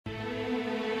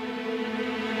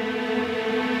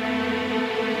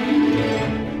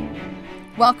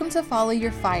Welcome to Follow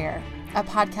Your Fire, a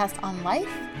podcast on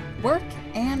life, work,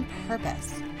 and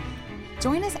purpose.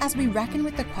 Join us as we reckon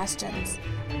with the questions.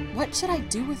 What should I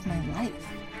do with my life?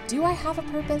 Do I have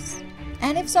a purpose?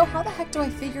 And if so, how the heck do I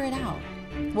figure it out?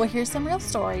 We'll hear some real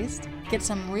stories, get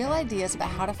some real ideas about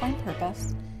how to find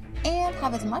purpose, and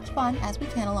have as much fun as we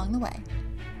can along the way.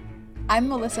 I'm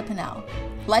Melissa Pinnell,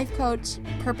 life coach,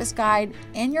 purpose guide,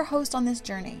 and your host on this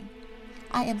journey.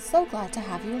 I am so glad to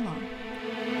have you along.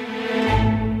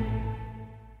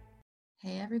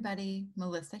 Hey everybody,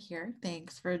 Melissa here.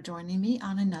 Thanks for joining me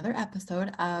on another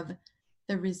episode of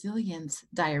the Resilience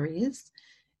Diaries.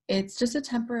 It's just a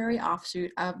temporary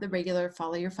offshoot of the regular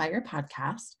Follow Your Fire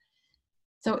podcast.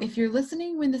 So if you're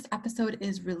listening when this episode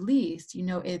is released, you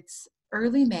know it's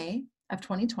early May of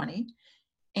 2020,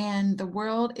 and the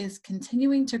world is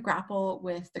continuing to grapple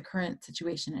with the current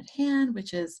situation at hand,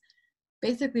 which is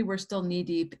basically we're still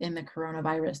knee-deep in the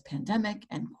coronavirus pandemic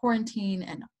and quarantine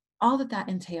and all that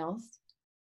entails.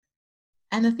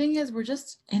 And the thing is, we're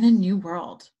just in a new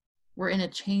world. We're in a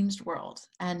changed world.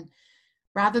 And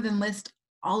rather than list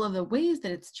all of the ways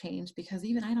that it's changed, because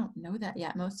even I don't know that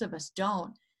yet, most of us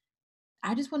don't,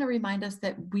 I just want to remind us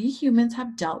that we humans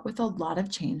have dealt with a lot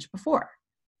of change before.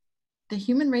 The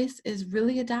human race is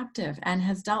really adaptive and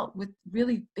has dealt with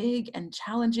really big and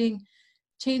challenging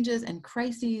changes and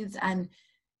crises. And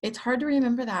it's hard to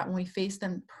remember that when we face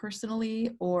them personally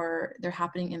or they're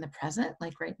happening in the present,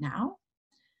 like right now.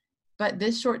 But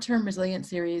this short-term resilience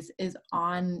series is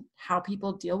on how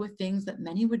people deal with things that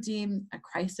many would deem a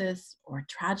crisis or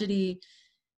tragedy,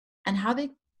 and how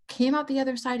they came out the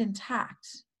other side intact,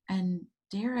 and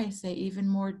dare I say, even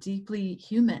more deeply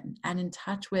human and in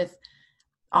touch with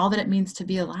all that it means to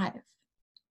be alive.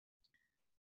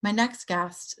 My next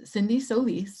guest, Cindi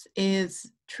Soliz,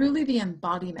 is truly the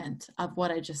embodiment of what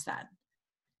I just said.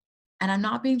 And I'm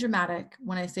not being dramatic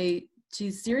when I say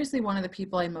she's seriously one of the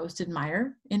people I most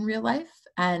admire in real life.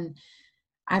 And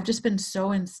I've just been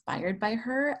so inspired by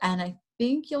her. And I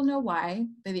think you'll know why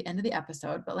by the end of the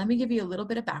episode. But let me give you a little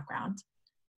bit of background.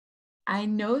 I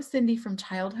know Cindi from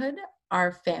childhood.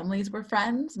 Our families were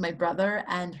friends. My brother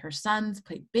and her sons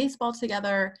played baseball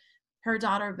together. Her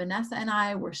daughter, Vanessa, and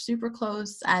I were super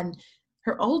close. And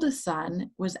her oldest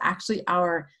son was actually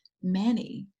our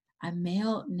manny, a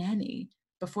male nanny,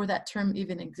 before that term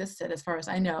even existed, as far as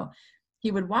I know. He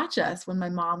would watch us when my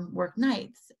mom worked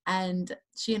nights, and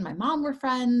she and my mom were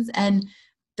friends. And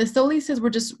the Solizes were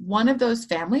just one of those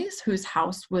families whose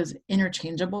house was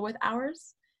interchangeable with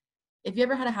ours. If you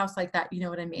ever had a house like that, you know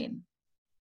what I mean.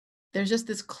 There's just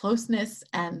this closeness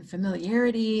and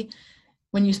familiarity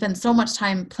when you spend so much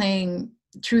time playing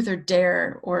truth or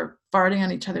dare or farting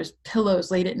on each other's pillows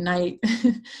late at night.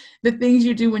 The things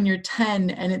you do when you're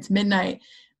 10 and it's midnight,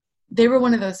 they were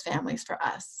one of those families for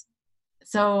us.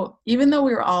 So even though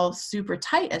we were all super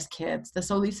tight as kids, the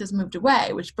Solizes moved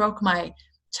away, which broke my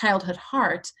childhood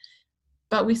heart,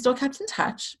 but we still kept in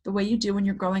touch the way you do when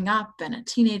you're growing up and a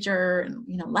teenager and,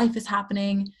 life is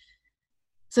happening.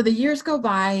 So the years go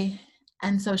by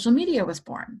and social media was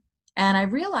born, and I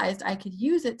realized I could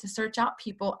use it to search out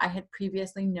people I had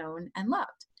previously known and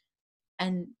loved.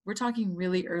 And we're talking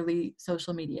really early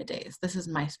social media days. This is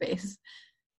MySpace.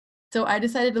 So I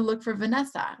decided to look for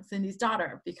Vanessa, Cindi's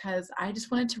daughter, because I just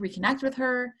wanted to reconnect with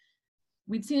her.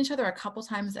 We'd seen each other a couple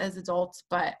times as adults,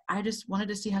 but I just wanted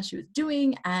to see how she was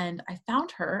doing. And I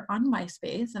found her on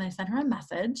MySpace and I sent her a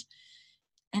message.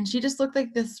 And she just looked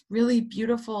like this really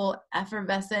beautiful,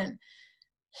 effervescent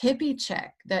hippie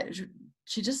chick that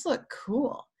she just looked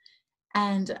cool.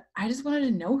 And I just wanted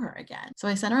to know her again. So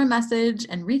I sent her a message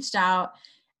and reached out,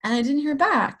 and I didn't hear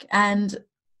back. And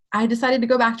I decided to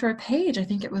go back to her page. I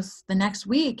think it was the next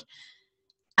week.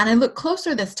 And I looked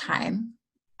closer this time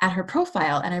at her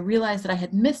profile, and I realized that I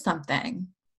had missed something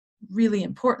really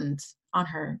important on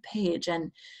her page.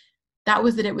 And that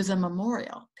was that it was a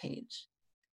memorial page.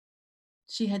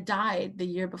 She had died the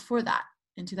year before that,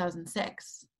 in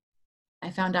 2006. I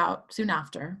found out soon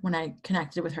after, when I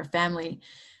connected with her family,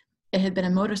 it had been a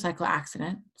motorcycle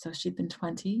accident. So she'd been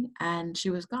 20 and she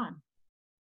was gone.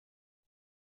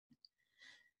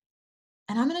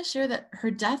 And I'm going to share that her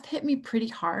death hit me pretty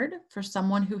hard for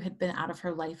someone who had been out of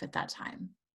her life at that time.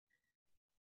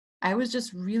 I was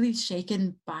just really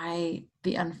shaken by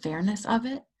the unfairness of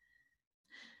it.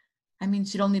 I mean,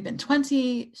 she'd only been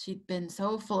 20. She'd been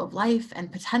so full of life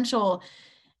and potential.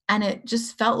 And it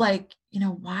just felt like,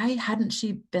 why hadn't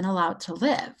she been allowed to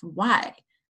live? Why?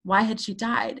 Why had she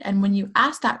died? And when you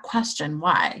ask that question,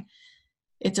 why,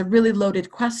 it's a really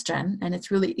loaded question, and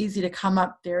it's really easy to come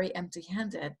up very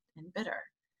empty-handed and bitter.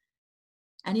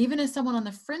 And even as someone on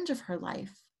the fringe of her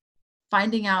life,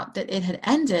 finding out that it had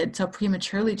ended so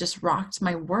prematurely just rocked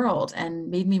my world and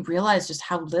made me realize just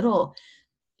how little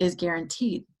is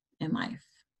guaranteed in life.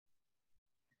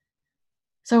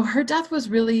 So her death was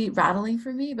really rattling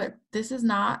for me, but this is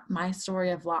not my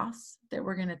story of loss that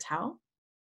we're going to tell.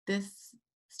 This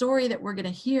story that we're going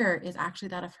to hear is actually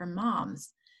that of her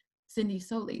mom's, Cindi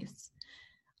Soliz,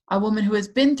 a woman who has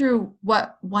been through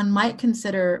what one might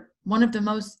consider one of the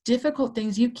most difficult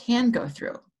things you can go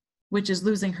through, which is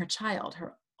losing her child,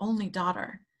 her only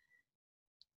daughter.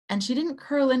 And she didn't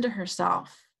curl into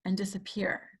herself and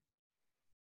disappear.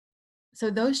 So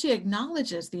though she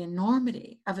acknowledges the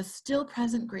enormity of a still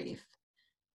present grief,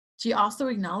 she also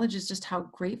acknowledges just how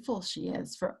grateful she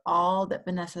is for all that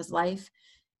Vanessa's life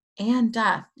and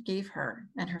death gave her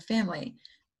and her family,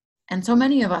 and so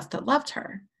many of us that loved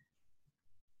her.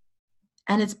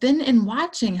 And it's been in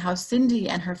watching how Cindi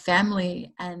and her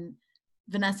family and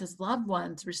Vanessa's loved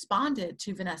ones responded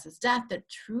to Vanessa's death that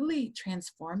truly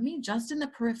transformed me just in the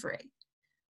periphery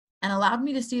and allowed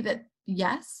me to see that,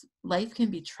 yes, life can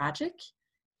be tragic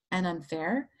and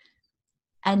unfair.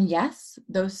 And yes,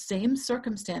 those same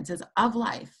circumstances of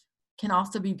life can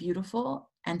also be beautiful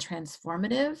and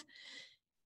transformative.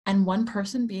 And one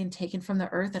person being taken from the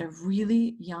earth at a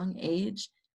really young age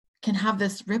can have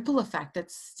this ripple effect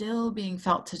that's still being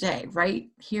felt today, right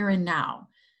here and now,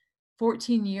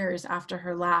 14 years after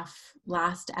her laugh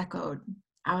last echoed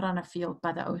out on a field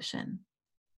by the ocean.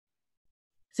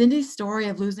 Cindy's story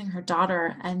of losing her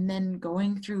daughter and then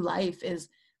going through life is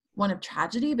one of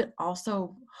tragedy, but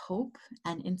also hope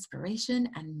and inspiration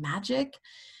and magic.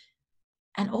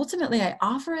 And ultimately, I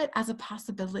offer it as a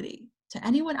possibility to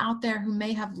anyone out there who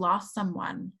may have lost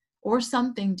someone or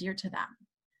something dear to them.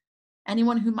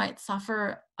 Anyone who might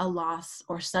suffer a loss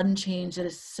or sudden change that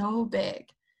is so big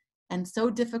and so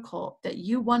difficult that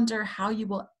you wonder how you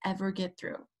will ever get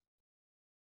through.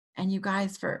 And you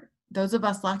guys, for those of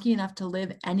us lucky enough to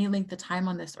live any length of time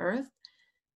on this earth,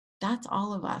 that's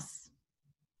all of us.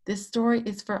 This story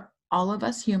is for all of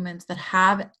us humans that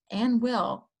have and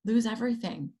will lose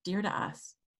everything dear to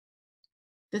us.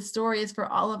 This story is for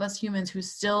all of us humans who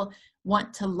still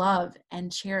want to love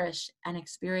and cherish and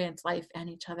experience life and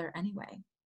each other anyway.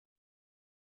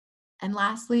 And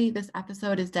lastly, this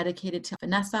episode is dedicated to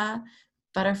Vanessa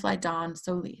Butterfly Dawn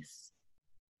Soliz.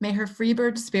 May her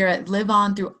freebird spirit live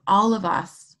on through all of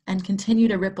us and continue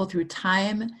to ripple through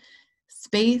time,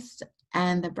 space,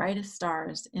 and the brightest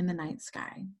stars in the night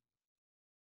sky.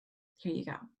 Here you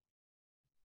go.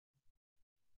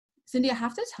 Cindi, I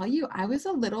have to tell you, I was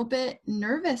a little bit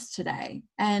nervous today.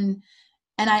 And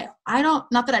I don't,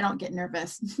 not that I don't get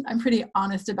nervous. I'm pretty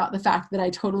honest about the fact that I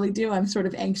totally do. I'm sort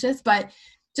of anxious, but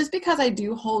just because I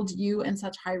do hold you in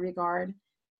such high regard,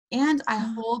 and I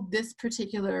hold this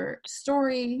particular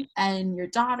story and your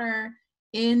daughter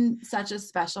in such a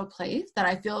special place that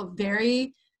I feel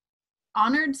very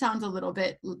honored. Sounds a little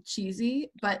bit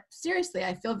cheesy, but seriously,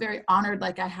 I feel very honored.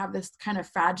 Like I have this kind of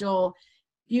fragile,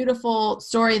 beautiful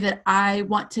story that I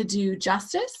want to do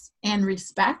justice and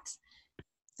respect.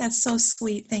 That's so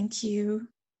sweet. Thank you.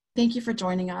 Thank you for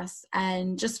joining us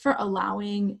and just for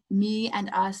allowing me and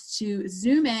us to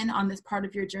zoom in on this part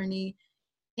of your journey.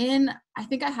 I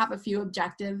think I have a few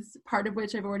objectives, part of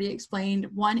which I've already explained.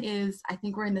 One is I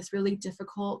think we're in this really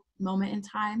difficult moment in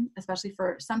time, especially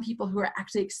for some people who are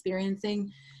actually experiencing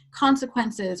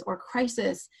consequences or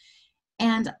crisis.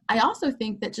 And I also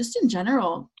think that just in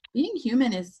general, being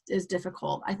human is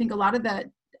difficult. I think a lot of the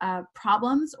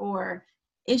problems or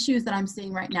issues that I'm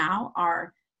seeing right now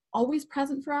are always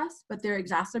present for us, but they're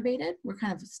exacerbated. We're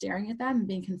kind of staring at them and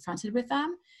being confronted with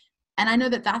them. And I know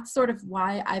that that's sort of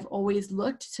why I've always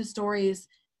looked to stories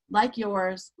like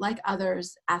yours, like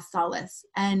others, as solace.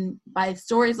 And by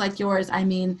stories like yours, I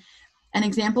mean an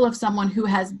example of someone who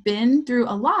has been through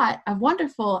a lot of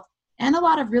wonderful and a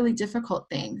lot of really difficult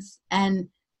things and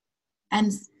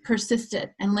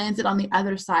persisted and landed on the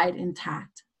other side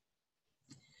intact.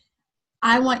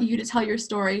 I want you to tell your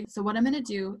story. So what I'm going to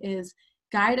do is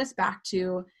guide us back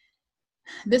to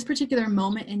this particular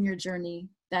moment in your journey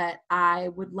that I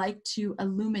would like to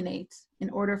illuminate in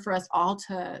order for us all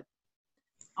to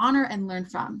honor and learn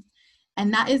from.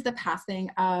 And that is the passing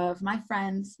of my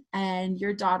friend and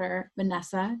your daughter,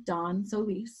 Vanessa Dawn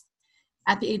Soliz,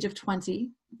 at the age of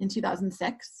 20 in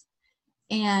 2006.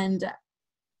 And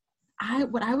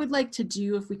what I would like to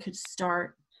do, if we could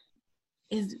start,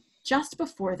 is just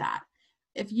before that,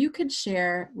 if you could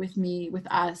share with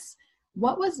us,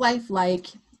 what was life like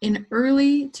in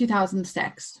early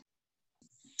 2006?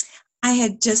 I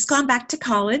had just gone back to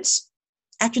college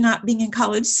after not being in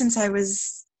college since I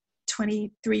was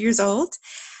 23 years old.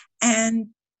 And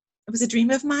it was a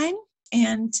dream of mine.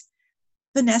 And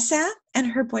Vanessa and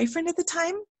her boyfriend at the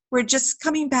time were just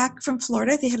coming back from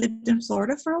Florida. They had lived in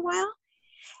Florida for a while.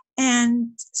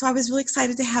 And so I was really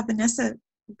excited to have Vanessa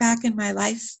back in my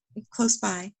life close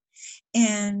by.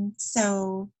 And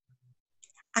so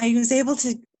I was able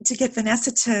to get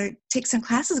Vanessa to take some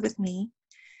classes with me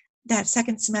that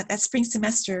spring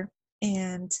semester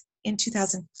and in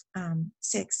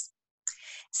 2006.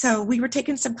 So we were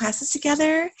taking some classes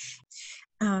together.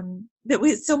 It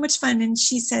was so much fun. And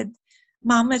she said,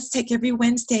 Mom, let's take every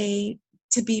Wednesday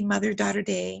to be Mother-Daughter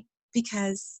Day,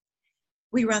 because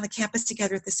we were on the campus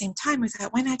together at the same time. We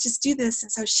thought, why not just do this?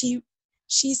 And so she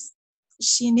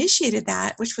initiated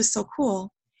that, which was so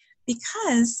cool,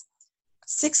 because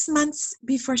 6 months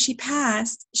before she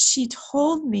passed, she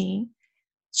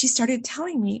started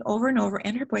telling me over and over,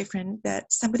 and her boyfriend,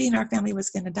 that somebody in our family was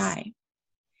going to die.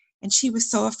 And she was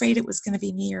so afraid it was going to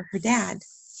be me or her dad.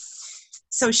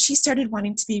 So she started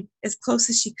wanting to be as close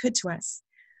as she could to us.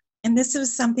 And this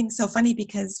was something so funny,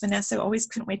 because Vanessa always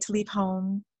couldn't wait to leave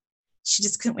home. She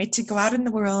just couldn't wait to go out in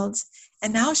the world.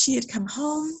 And now she had come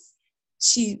home.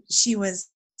 She was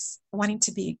wanting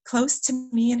to be close to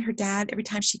me and her dad every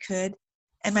time she could.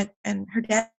 And her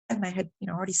dad and I had,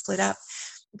 already split up.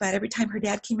 But every time her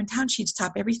dad came in town, she'd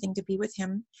stop everything to be with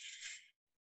him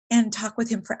and talk with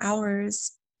him for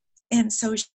hours. And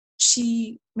so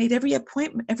she made every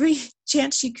appointment, every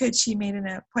chance she could, she made an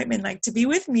appointment, like to be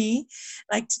with me,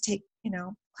 like to take,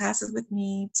 classes with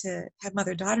me, to have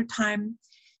mother-daughter time.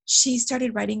 She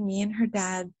started writing me and her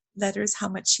dad letters, how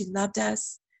much she loved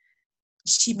us.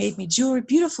 She made me jewelry,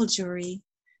 beautiful jewelry.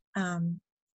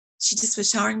 She just was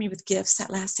showering me with gifts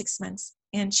that last 6 months.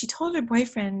 And she told her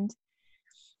boyfriend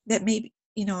that maybe,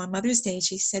 on Mother's Day,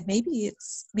 she said, maybe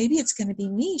it's going to be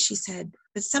me. She said,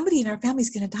 but somebody in our family is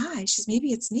going to die. She says,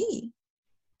 maybe it's me.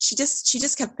 She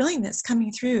just kept feeling this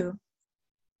coming through.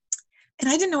 And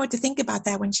I didn't know what to think about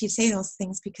that when she'd say those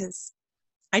things, because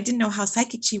I didn't know how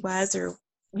psychic she was, or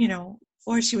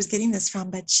she was getting this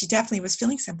from, but she definitely was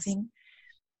feeling something.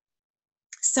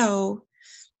 So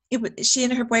she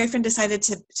and her boyfriend decided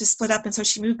to split up. And so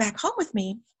she moved back home with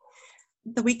me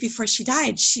the week before she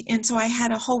died. And so I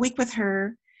had a whole week with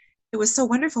her. It was so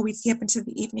wonderful. We'd stay up into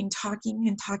the evening talking,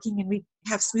 and we'd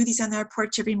have smoothies on our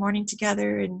porch every morning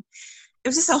together. And it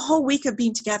was just a whole week of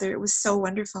being together. It was so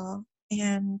wonderful,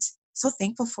 and so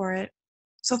thankful for it.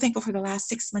 So thankful for the last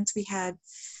 6 months we had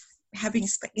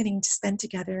getting to spend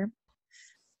together.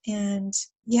 And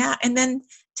and then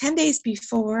 10 days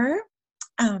before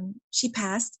she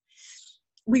passed,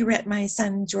 we were at my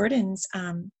son Jordan's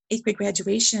 8th grade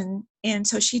graduation. And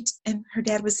so she and her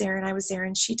dad was there, and I was there,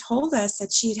 and she told us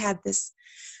that she had this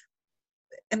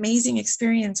amazing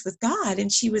experience with God.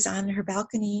 And she was on her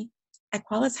balcony at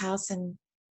Quala's house and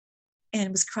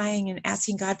was crying and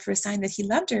asking God for a sign that he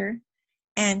loved her.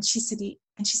 And she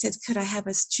said, could I have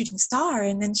a shooting star?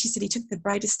 And then she said he took the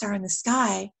brightest star in the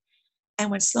sky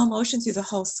and went slow motion through the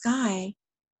whole sky.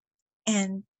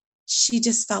 And she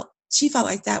felt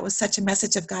like that was such a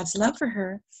message of God's love for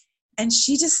her. And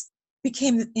she just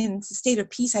became in a state of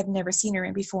peace I've never seen her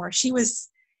in before. She was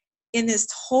in this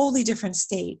totally different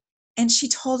state. And she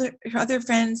told her other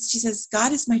friends, she says,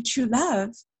 God is my true love.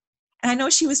 And I know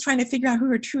she was trying to figure out who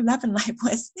her true love in life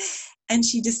was. And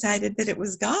she decided that it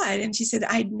was God. And she said,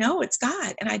 I know it's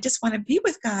God, and I just want to be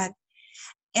with God.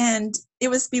 And it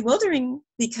was bewildering,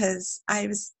 because I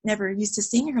was never used to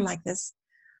seeing her like this.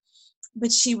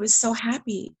 But she was so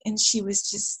happy, and she was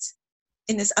just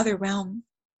in this other realm.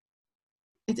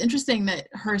 It's interesting that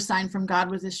her sign from God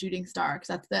was a shooting star,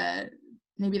 because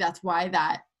maybe that's why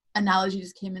that analogy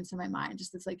just came into my mind.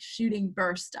 Just this like shooting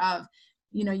burst of,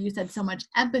 you said so much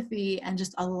empathy and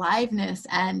just aliveness,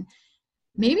 and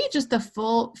maybe just the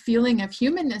full feeling of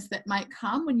humanness that might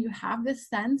come when you have this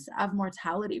sense of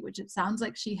mortality, which it sounds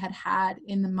like she had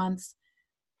in the months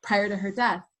prior to her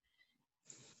death.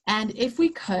 And if we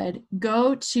could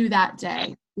go to that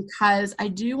day, because I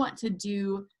do want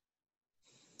to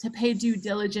pay due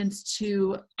diligence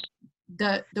to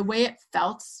the way it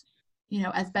felt,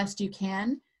 as best you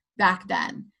can back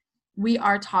then. We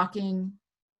are talking,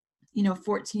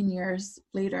 14 years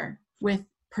later with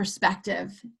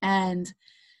perspective. And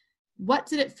what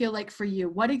did it feel like for you?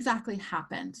 What exactly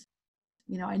happened?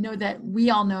 I know that we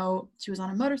all know she was on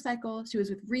a motorcycle. She was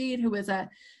with Reed, who was a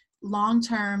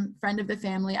long-term friend of the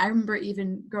family. I remember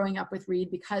even growing up with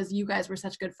Reed, because you guys were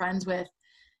such good friends with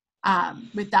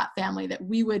that family, that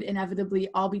we would inevitably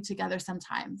all be together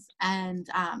sometimes. And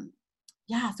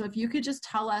so if you could just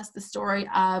tell us the story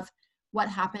of what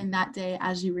happened that day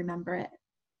as you remember it.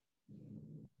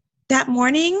 That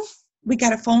morning, we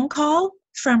got a phone call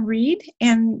from Reed,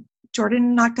 and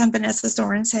Jordan knocked on Vanessa's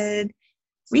door and said,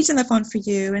 Reed's on the phone for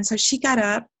you. And so she got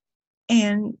up,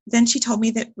 and then she told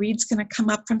me that Reed's going to come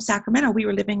up from Sacramento. We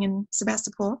were living in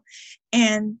Sebastopol,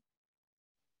 and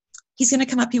he's going to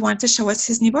come up. He wants to show us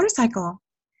his new motorcycle.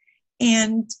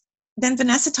 And then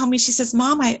Vanessa told me, she says,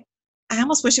 Mom, I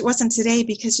almost wish it wasn't today,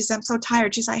 because she says, I'm so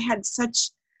tired. She says, I had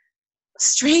such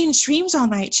strange dreams all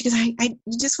night. She goes, you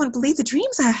just wouldn't believe the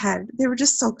dreams I had. They were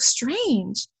just so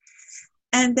strange.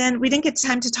 And then we didn't get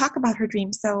time to talk about her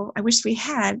dreams, so I wish we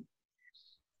had.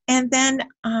 And then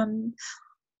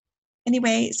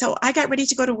anyway, so I got ready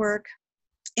to go to work,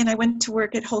 and I went to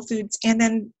work at Whole Foods. And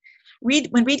then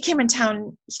when Reed came in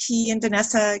town, he and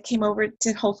Vanessa came over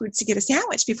to Whole Foods to get a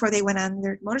sandwich before they went on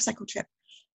their motorcycle trip.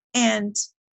 And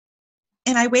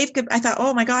I waved. I thought,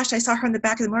 oh my gosh, I saw her in the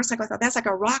back of the motorcycle. I thought, that's like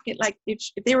a rocket. Like if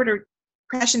they were to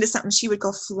crash into something, she would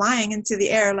go flying into the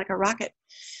air like a rocket.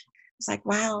 It's like,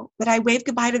 wow. But I waved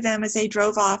goodbye to them as they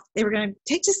drove off. They were going to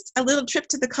take just a little trip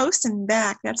to the coast and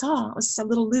back. That's all. It was just a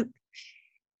little loop.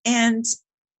 And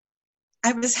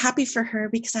I was happy for her,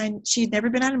 because she had never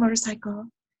been on a motorcycle.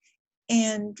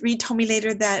 And Reed told me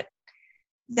later that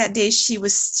day she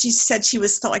said she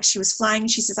felt like she was flying.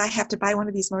 She says, I have to buy one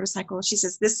of these motorcycles. She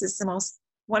says, this is the most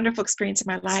wonderful experience of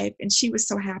my life. And she was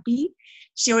so happy.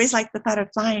 She always liked the thought of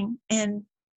flying, and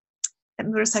that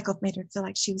motorcycle made her feel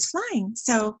like she was flying.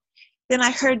 So then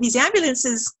I heard these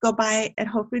ambulances go by at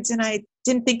Whole Foods, and I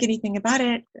didn't think anything about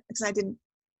it, because I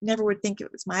never would think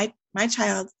it was my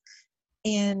child.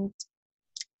 And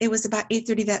it was about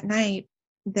 8:30 that night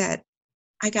that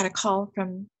I got a call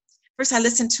from, first I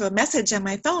listened to a message on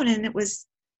my phone, and it was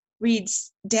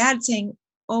Reed's dad saying,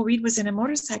 oh, Reed was in a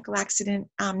motorcycle accident.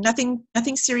 Nothing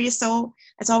serious though.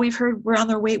 That's all we've heard. We're on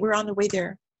the way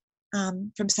there.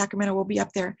 From Sacramento, we'll be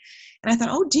up there. And I thought,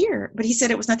 oh dear. But he said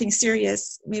it was nothing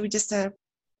serious, maybe just a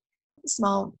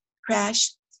small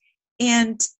crash.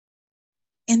 And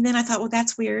then I thought, well,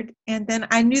 that's weird. And then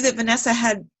I knew that Vanessa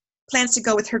had plans to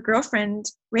go with her girlfriend,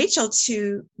 Rachel,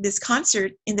 to this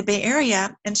concert in the Bay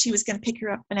Area. And she was going to pick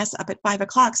Vanessa up at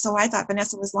 5:00. So I thought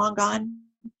Vanessa was long gone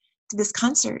to this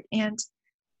concert. And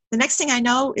the next thing I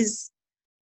know is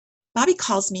Bobby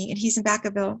calls me, and he's in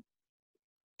Vacaville.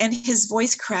 And his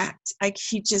voice cracked. Like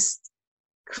he just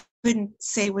couldn't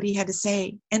say what he had to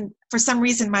say. And for some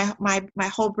reason, my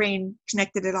whole brain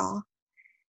connected it all.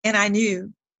 And I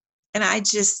knew. And I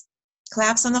just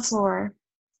collapsed on the floor.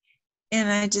 And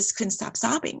I just couldn't stop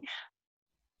sobbing.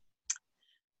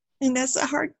 And it's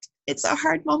a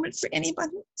hard moment for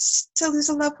anybody to lose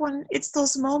a loved one.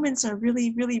 Those moments are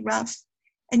really, really rough.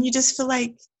 And you just feel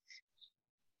like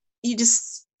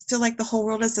the whole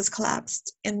world has just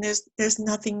collapsed, and there's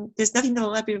nothing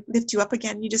that'll ever lift you up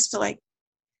again. You just feel like,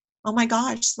 oh my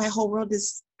gosh, my whole world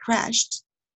is crashed.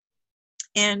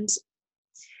 And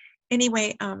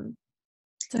anyway,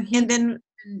 so he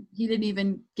didn't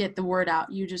even get the word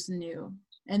out. You just knew.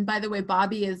 And by the way,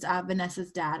 Bobby is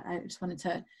Vanessa's dad. I just wanted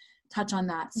to touch on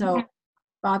that. So yeah.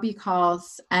 Bobby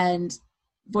calls and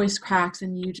voice cracks,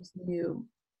 and you just knew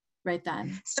right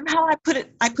then. Somehow I put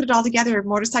it all together.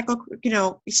 Motorcycle,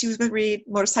 she was with Reed,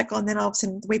 motorcycle, and then all of a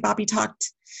sudden the way Bobby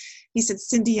talked, he said,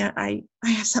 Cindi, I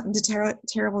have something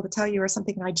terrible to tell you, or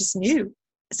something. And I just knew.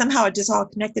 Somehow it just all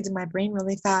connected in my brain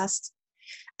really fast.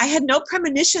 I had no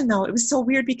premonition though. It was so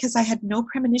weird, because I had no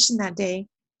premonition that day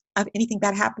of anything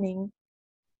bad happening.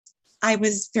 I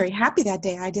was very happy that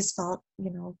day. I just felt,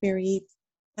 very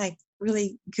like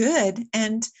really good.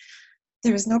 And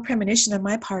there was no premonition on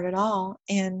my part at all.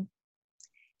 And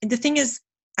the thing is,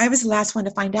 I was the last one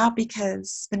to find out,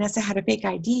 because Vanessa had a fake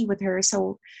ID with her.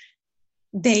 So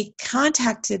they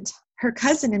contacted her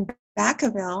cousin in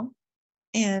Vacaville,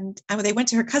 and they went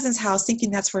to her cousin's house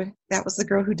thinking that was the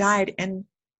girl who died. And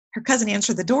her cousin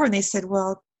answered the door, and they said,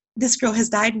 well, this girl has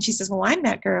died. And she says, well, I'm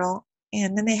that girl.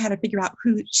 And then they had to figure out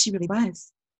who she really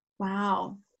was.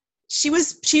 Wow. She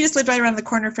just lived right around the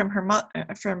corner from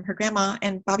her grandma,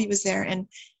 and Bobby was there. And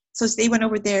so they went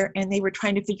over there, and they were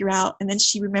trying to figure out. And then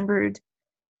she remembered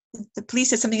the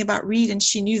police said something about Reed, and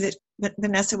she knew that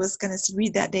Vanessa was going to see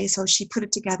Reed that day. So she put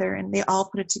it together, and they all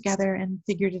put it together and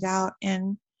figured it out.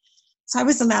 And so I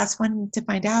was the last one to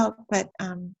find out, but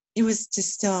it was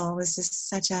just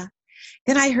such a.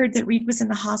 Then I heard that Reed was in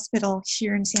the hospital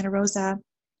here in Santa Rosa,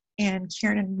 and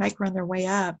Karen and Mike were on their way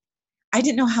up. I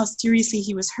didn't know how seriously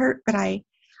he was hurt, but I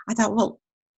thought, well,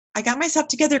 I got myself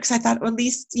together, because I thought, well, at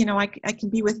least, I can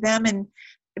be with them, and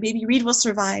maybe Reed will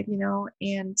survive,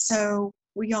 And so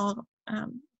we all,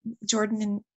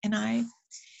 Jordan and I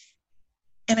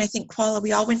think Koala,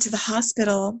 we all went to the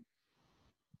hospital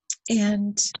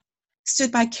and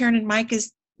stood by Karen and Mike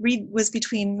as Reed was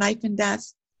between life and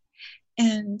death.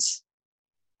 And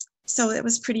so it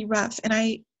was pretty rough. And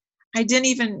I I didn't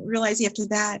even realize after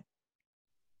that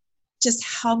just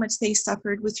how much they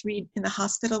suffered with Reed in the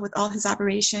hospital with all his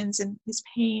operations and his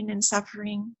pain and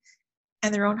suffering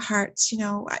and their own hearts.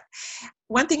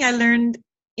 One thing I learned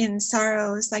in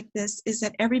sorrows like this is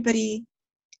that everybody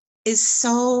is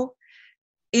so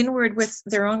inward with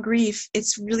their own grief.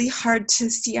 It's really hard to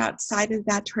see outside of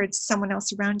that towards someone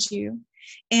else around you.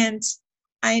 And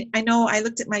I know I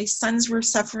looked at my sons were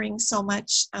suffering so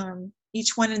much,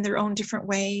 each one in their own different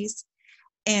ways.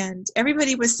 And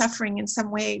everybody was suffering in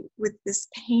some way with this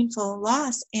painful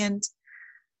loss. And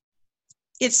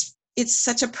it's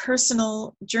such a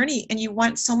personal journey. And you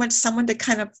want so much someone to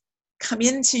kind of come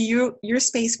into your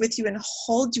space with you and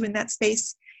hold you in that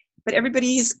space. But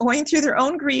everybody is going through their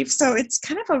own grief. So it's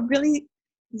kind of a really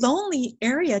lonely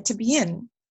area to be in.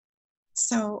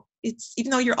 So it's,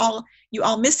 even though you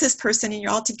all miss this person and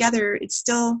you're all together, it's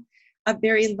still a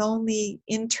very lonely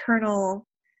internal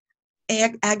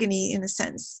agony in a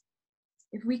sense.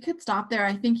 If we could stop there,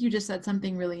 I think you just said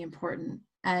something really important.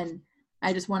 And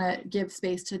I just want to give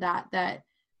space to that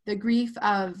the grief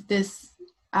of this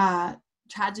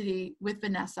tragedy with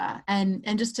Vanessa, and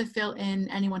just to fill in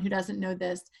anyone who doesn't know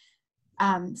this,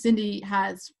 Cindi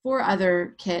has 4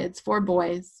 other kids, 4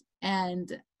 boys,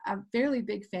 and a fairly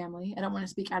big family. I don't want to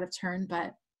speak out of turn,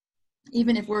 but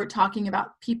even if we're talking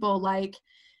about people like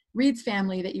Reed's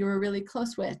family that you were really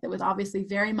close with, that was obviously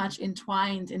very much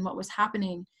entwined in what was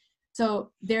happening.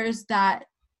 So there's that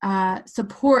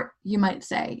support, you might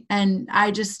say. And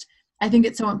I think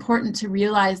it's so important to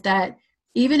realize that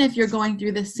even if you're going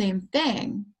through the same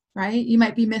thing, right, you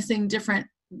might be missing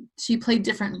she played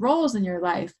different roles in your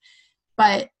life,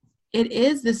 but it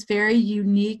is this very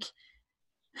unique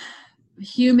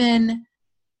human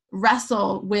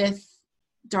wrestle with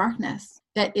darkness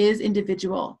that is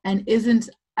individual and isn't,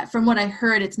 from what I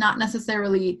heard, it's not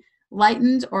necessarily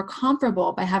lightened or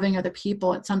comparable by having other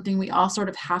people. It's something we all sort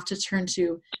of have to turn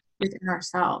to within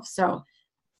ourselves. So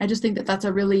I just think that that's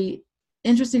a really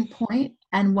interesting point,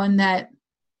 and one that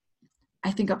I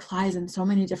think applies in so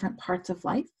many different parts of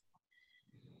life.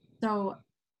 So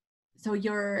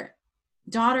your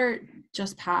daughter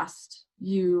just passed.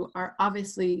 You are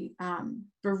obviously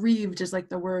bereaved, is like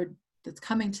the word that's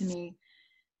coming to me.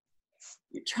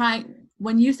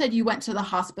 When you said you went to the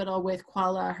hospital with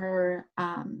Kuala, her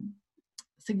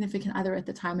significant other at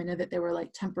the time, I know that they were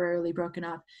like temporarily broken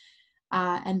up,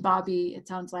 and Bobby, it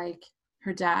sounds like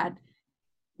her dad,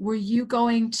 were you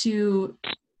going to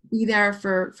be there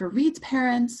for Reed's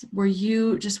parents? Were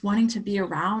you just wanting to be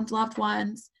around loved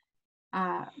ones?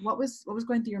 What was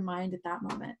going through your mind at that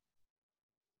moment?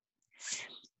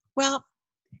 Well,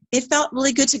 it felt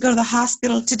really good to go to the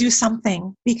hospital to do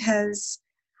something, because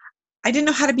I didn't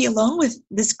know how to be alone with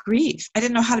this grief. I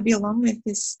didn't know how to be alone with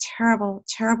this terrible,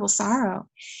 terrible sorrow.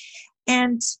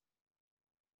 And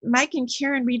Mike and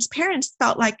Karen, Reed's parents,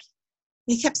 felt like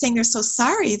they kept saying they're so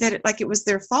sorry, that it was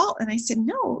their fault. And I said,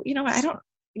 no, you don't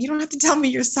have to tell me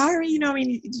you're sorry. You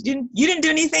didn't do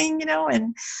anything,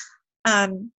 and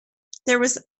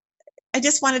I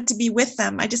just wanted to be with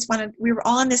them. We were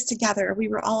all in this together. We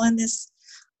were all in this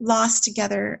loss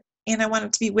together, and I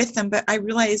wanted to be with them. But I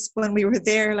realized when we were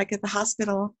there, like at the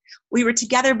hospital, we were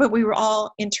together, but we were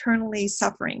all internally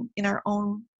suffering in our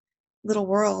own little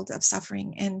world of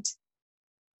suffering.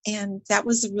 And that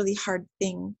was a really hard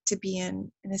thing to be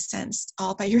in a sense,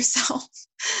 all by yourself.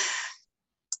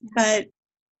 But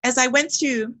as I went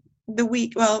through the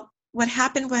week, well, what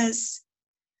happened was,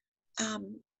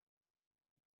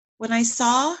 when I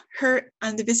saw her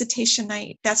on the visitation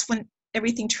night, that's when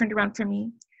everything turned around for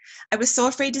me. I was so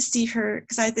afraid to see her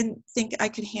because I didn't think I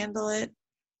could handle it.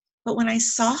 But when I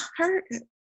saw her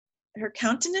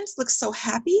countenance looked so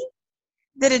happy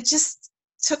that it just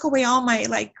took away all my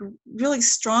really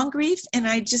strong grief, and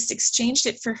I just exchanged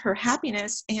it for her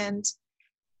happiness. And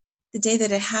the day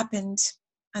that it happened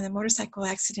on the motorcycle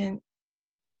accident,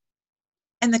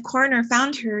 and the coroner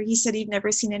found her, he said he'd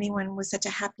never seen anyone with such a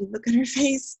happy look on her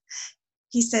face.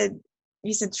 He said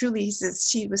truly, he says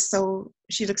she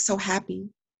looked so happy.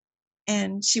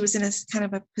 And she was in a kind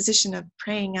of a position of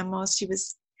praying almost. She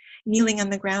was kneeling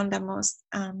on the ground almost,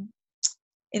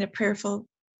 in a prayerful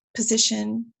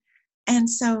position. And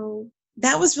so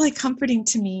that was really comforting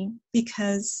to me,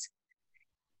 because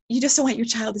you just don't want your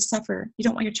child to suffer. You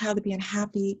don't want your child to be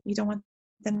unhappy. You don't want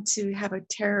them to have a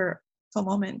terrorful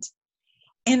moment.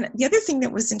 And the other thing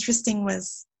that was interesting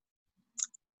was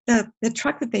the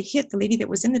truck that they hit, the lady that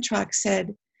was in the truck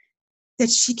said that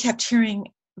she kept hearing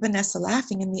Vanessa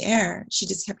laughing in the air. She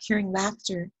just kept hearing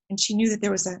laughter. And she knew that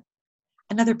there was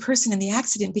another person in the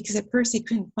accident, because at first they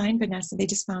couldn't find Vanessa. They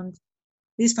just found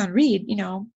Reed,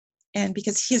 and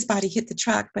because his body hit the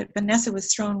truck, but Vanessa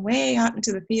was thrown way out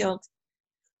into the field.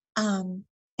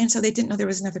 And so they didn't know there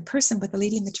was another person, but the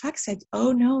lady in the truck said,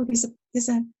 "Oh no, there's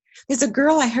a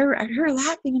girl. I heard her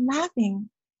laughing and laughing."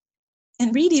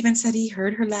 And Reed even said he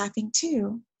heard her laughing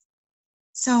too.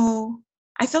 So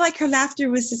I feel like her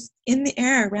laughter was just in the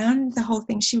air around the whole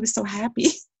thing. She was so happy.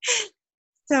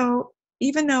 So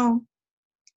even though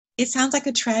it sounds like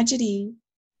a tragedy,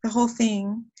 the whole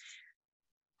thing,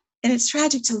 and it's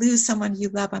tragic to lose someone you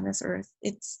love on this earth.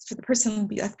 It's for the person to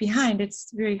be left behind. It's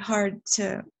very hard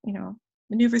to,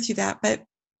 maneuver through that. But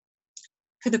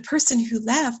for the person who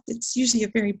left, it's usually a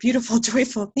very beautiful,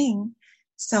 joyful thing.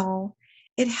 So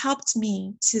it helped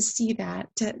me to see that,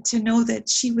 to know that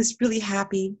she was really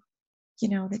happy,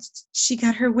 that she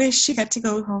got her wish. She got to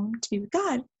go home to be with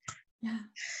God. Yeah.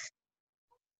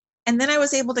 And then I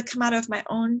was able to come out of my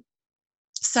own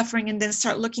suffering and then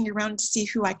start looking around to see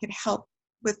who I could help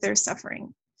with their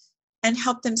suffering and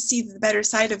help them see the better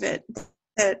side of it,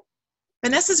 that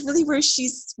Vanessa's really where she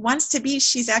wants to be.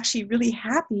 She's actually really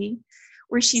happy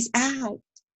where she's at.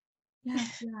 Yeah.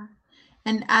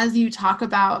 And as you talk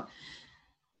about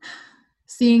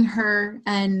seeing her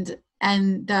and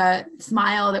the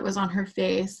smile that was on her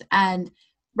face and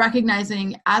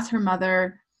recognizing as her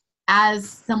mother, as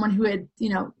someone who had,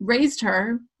 raised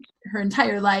her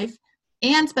entire life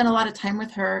and spent a lot of time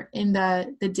with her in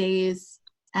the days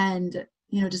and,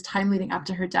 just time leading up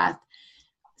to her death,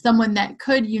 someone that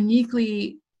could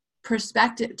uniquely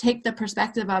take the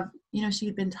perspective of, she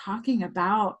had been talking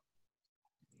about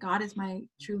God is my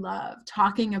true love,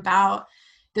 talking about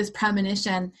this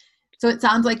premonition. So it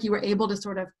sounds like you were able to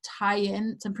sort of tie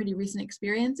in some pretty recent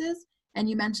experiences. And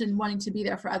you mentioned wanting to be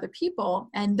there for other people.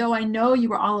 And though I know you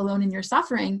were all alone in your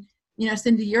suffering,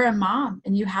 Cindi, you're a mom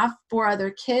and you have 4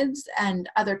 other kids and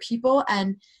other people.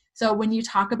 And so when you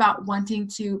talk about wanting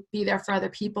to be there for other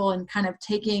people and kind of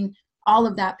taking all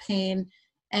of that pain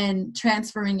and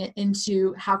transferring it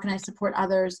into how can I support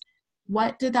others,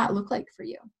 what did that look like for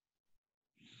you?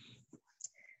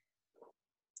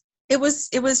 It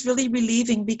was really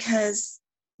relieving because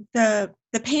the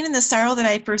pain and the sorrow that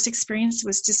I first experienced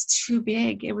was just too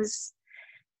big. It was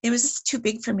just too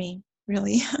big for me,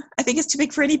 really. I think it's too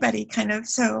big for anybody, kind of.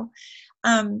 So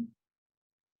I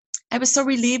was so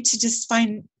relieved to just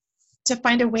find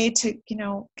a way to,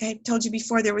 I told you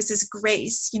before, there was this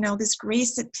grace, this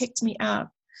grace that picked me up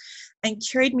and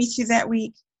carried me through that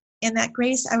week. And that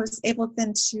grace, I was able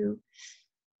then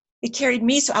it carried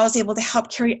me, so I was able to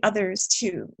help carry others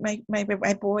too, my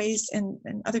boys and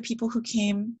other people who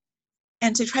came,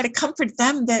 and to try to comfort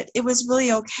them that it was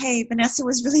really okay. Vanessa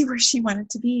was really where she wanted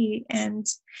to be. And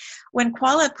when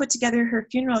Kuala put together her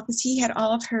funeral, because he had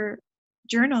all of her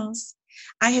journals,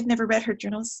 I had never read her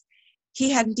journals. He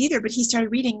hadn't either, but he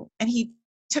started reading, and he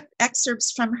took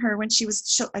excerpts from her when she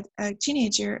was a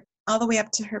teenager all the way up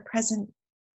to her present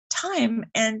time.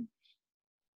 And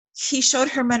he showed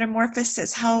her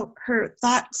metamorphosis, how her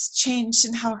thoughts changed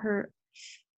and how her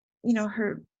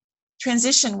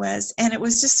transition was. And it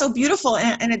was just so beautiful.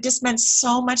 And it just meant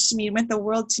so much to me. It meant the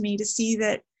world to me to see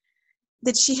that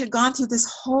she had gone through this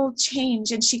whole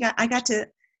change, and I got to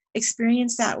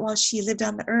experience that while she lived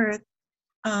on the earth.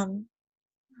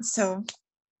 So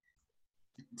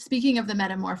speaking of the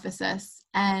metamorphosis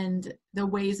and the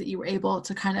ways that you were able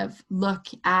to kind of look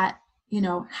at,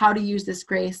 how to use this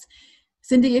grace,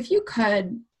 Cindi, if you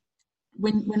could,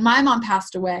 when my mom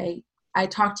passed away, I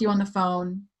talked to you on the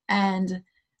phone, and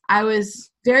I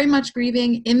was very much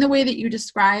grieving in the way that you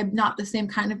described, not the same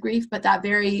kind of grief, but that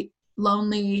very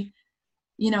lonely,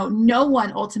 no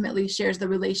one ultimately shares the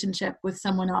relationship with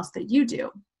someone else that you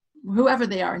do, whoever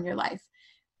they are in your life.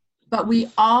 But we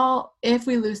all, if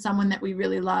we lose someone that we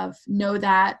really love, know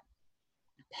that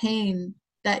pain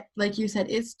that, like you said,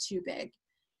 is too big.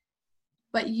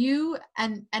 But you,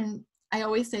 and I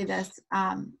always say this,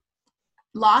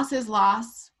 loss is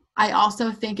loss. I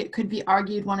also think it could be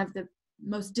argued one of the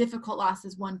most difficult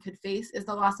losses one could face is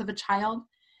the loss of a child.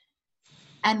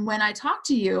 And when I talked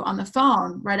to you on the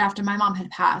phone right after my mom had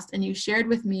passed, and you shared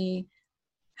with me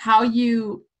how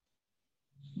you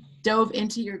dove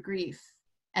into your grief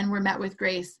and were met with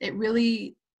grace, it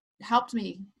really helped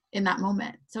me in that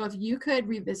moment. So if you could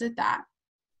revisit that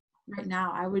right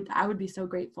now, I would be so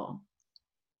grateful.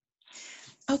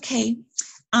 Okay.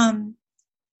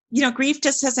 Grief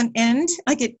just doesn't end.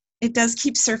 Like it does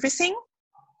keep surfacing.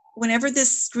 Whenever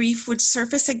this grief would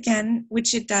surface again,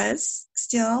 which it does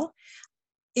still,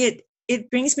 it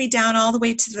brings me down all the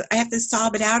way I have to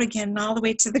sob it out again, all the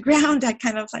way to the ground. I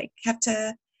kind of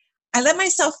I let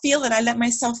myself feel it. I let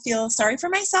myself feel sorry for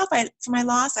myself. For my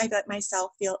loss, I let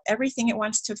myself feel everything it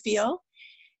wants to feel.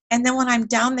 And then when I'm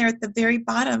down there at the very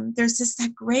bottom, there's just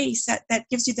that grace that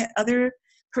gives you that other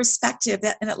perspective,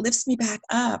 and it lifts me back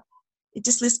up. It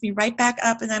just lifts me right back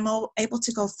up, and I'm able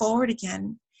to go forward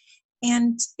again.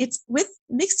 And it's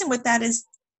mixed in with that is,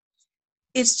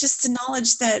 it's just the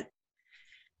knowledge that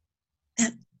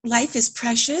life is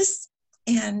precious,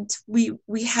 and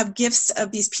we have gifts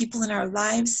of these people in our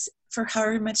lives for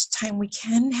however much time we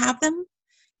can have them.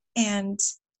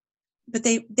 But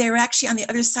they're actually on the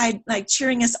other side, like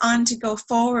cheering us on to go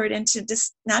forward and to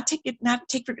just not take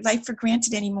life for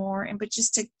granted anymore, but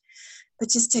just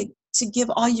to give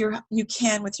all you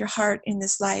can with your heart in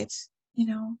this life,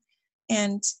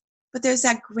 but there's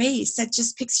that grace that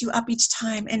just picks you up each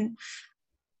time. And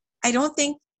I don't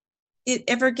think it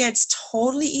ever gets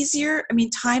totally easier. I mean,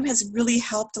 time has really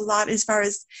helped a lot as far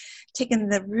as taking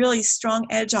the really strong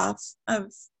edge off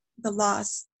of the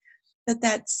loss. But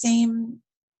that same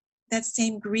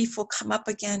grief will come up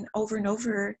again over and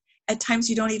over. At times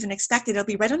you don't even expect it. It'll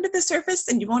be right under the surface,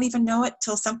 and you won't even know it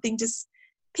till something just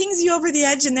pings you over the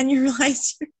edge, and then you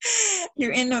realize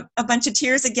you're in a bunch of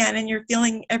tears again, and you're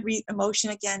feeling every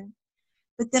emotion again.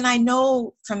 But then I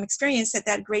know from experience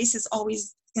that grace is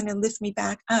always going to lift me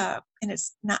back up, and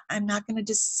I'm not going to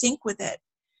just sink with it.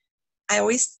 I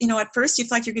always, at first you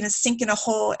feel like you're going to sink in a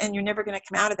hole, and you're never going to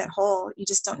come out of that hole. You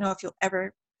just don't know if you'll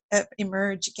ever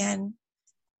emerge again.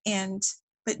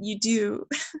 But you do.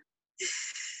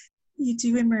 You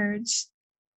do emerge.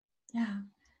 Yeah.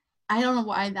 I don't know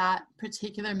why that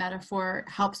particular metaphor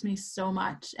helps me so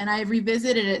much. And I've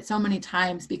revisited it so many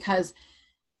times, because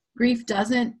grief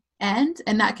doesn't end.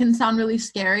 And that can sound really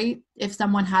scary if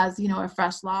someone has, a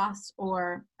fresh loss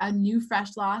or a new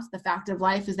fresh loss. The fact of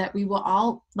life is that we will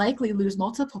all likely lose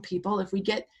multiple people if we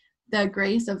get the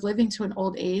grace of living to an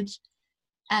old age.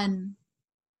 And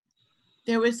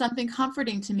there was something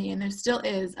comforting to me, and there still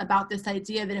is, about this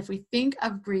idea that if we think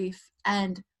of grief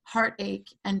and heartache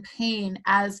and pain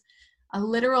as a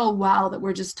literal well that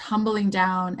we're just tumbling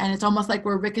down, and it's almost like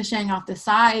we're ricocheting off the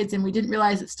sides, and we didn't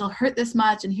realize it still hurt this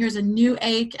much, and here's a new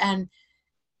ache, and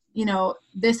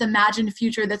this imagined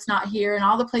future that's not here, and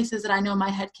all the places that I know my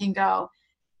head can go,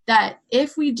 that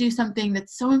if we do something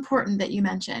that's so important that you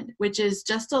mentioned, which is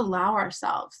just allow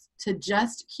ourselves to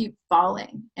just keep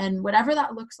falling, and whatever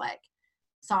that looks like,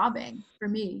 sobbing, for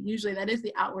me, usually that is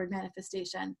the outward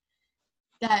manifestation,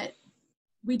 that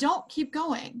we don't keep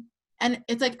going. And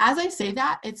it's like, as I say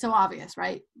that, it's so obvious,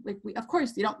 right? Like, of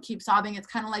course, you don't keep sobbing. It's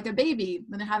kind of like a baby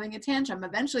when they're having a tantrum.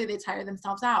 Eventually they tire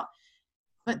themselves out.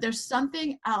 But there's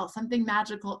something else, something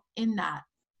magical in that,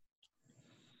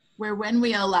 where when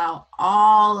we allow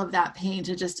all of that pain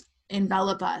to just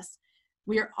envelop us,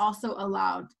 we are also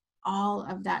allowed all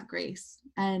of that grace.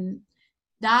 And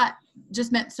that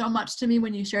just meant so much to me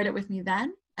when you shared it with me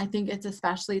then. I think it's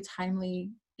especially timely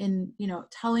in,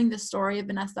 telling the story of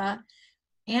Vanessa,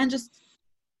 and just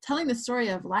telling the story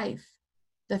of life,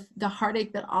 the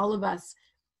heartache that all of us,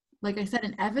 like I said,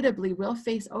 inevitably will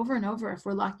face over and over if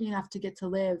we're lucky enough to get to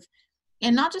live.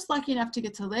 And not just lucky enough to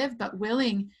get to live, but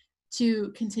willing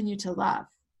to continue to love.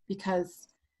 Because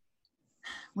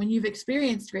when you've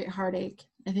experienced great heartache,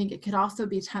 I think it could also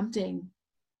be tempting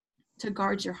to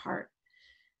guard your heart.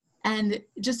 And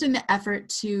just in the effort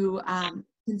to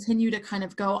continue to kind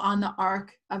of go on the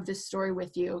arc of this story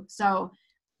with you. So,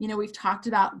 we've talked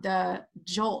about the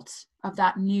jolt of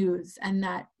that news, and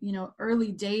that,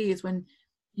 early days when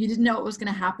you didn't know what was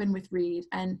going to happen with Reed.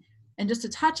 And just to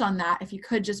touch on that, if you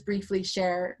could just briefly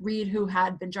share, Reed, who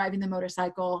had been driving the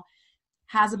motorcycle,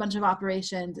 has a bunch of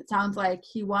operations. It sounds like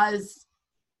he was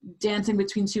dancing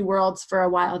between two worlds for a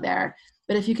while there.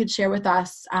 But if you could share with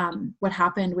us what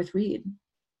happened with Reed.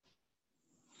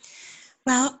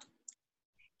 Well,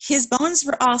 his bones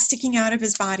were all sticking out of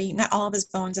his body. Not all of his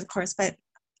bones, of course, but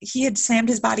he had slammed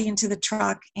his body into the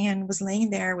truck and was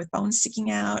laying there with bones sticking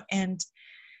out. And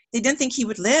they didn't think he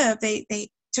would live. They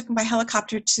took him by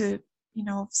helicopter to,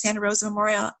 Santa Rosa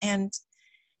Memorial. And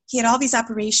he had all these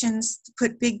operations to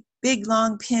put big,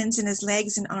 long pins in his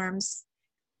legs and arms.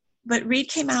 But Reed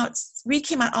came out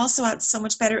also out so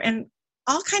much better. And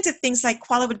all kinds of things, like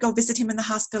Koala would go visit him in the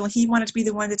hospital. He wanted to be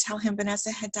the one to tell him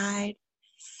Vanessa had died.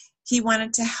 He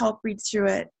wanted to help Reed through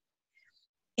it.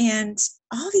 And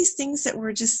all these things that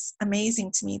were just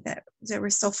amazing to me, that were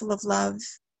so full of love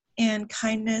and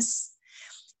kindness.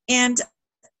 And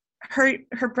her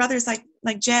brothers,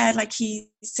 like Jed, like he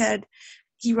said,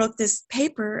 he wrote this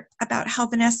paper about how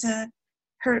Vanessa,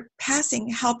 her passing,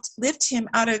 helped lift him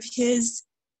out of his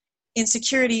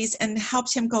insecurities and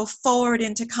helped him go forward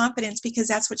into confidence, because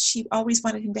that's what she always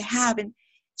wanted him to have. And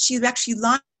she actually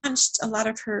launched a lot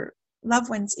of her loved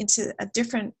ones into a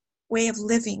different way of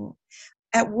living,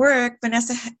 at work,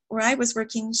 Vanessa, where I was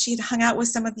working, she had hung out with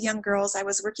some of the young girls I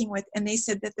was working with, and they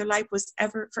said that their life was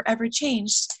forever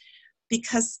changed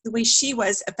because the way she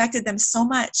was affected them so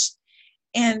much.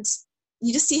 And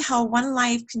you just see how one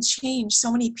life can change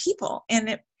so many people.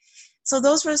 And so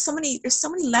those were there's so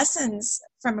many lessons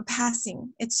from a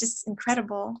passing. It's just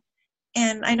incredible.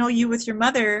 And I know you with your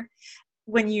mother,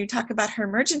 when you talk about her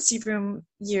emergency room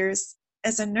years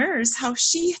as a nurse, how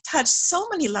she touched so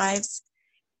many lives.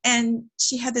 And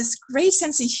she had this great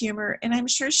sense of humor, and I'm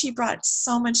sure she brought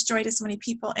so much joy to so many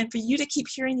people. And for you to keep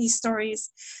hearing these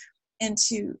stories and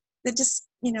that just,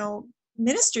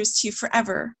 ministers to you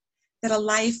forever, that a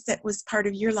life that was part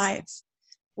of your life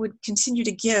would continue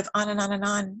to give on and on and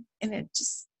on. And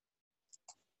it's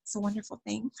a wonderful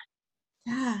thing.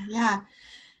 Yeah, yeah.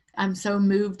 I'm so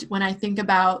moved when I think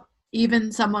about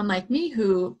even someone like me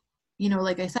who,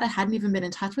 like I said, I hadn't even been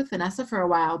in touch with Vanessa for a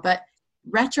while, but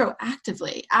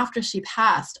retroactively, after she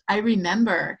passed, I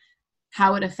remember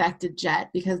how it affected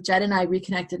Jet, because Jet and I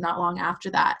reconnected not long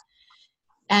after that.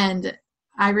 And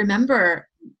I remember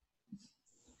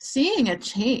seeing a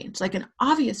change, like an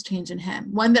obvious change in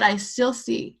him, one that I still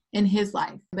see in his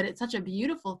life. But it's such a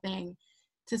beautiful thing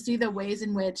to see the ways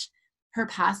in which her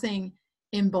passing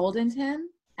emboldened him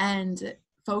and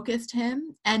focused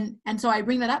him. And so I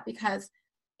bring that up because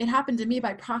it happened to me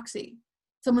by proxy.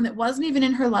 Someone that wasn't even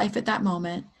in her life at that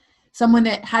moment, someone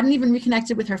that hadn't even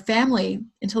reconnected with her family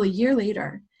until a year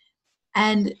later.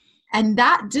 And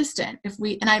that distant,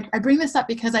 I bring this up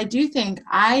because I do think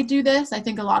I do this. I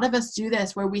think a lot of us do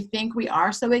this, where we think we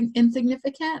are so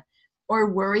insignificant,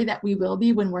 or worry that we will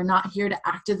be when we're not here to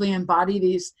actively embody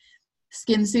these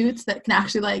skin suits that can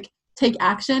actually take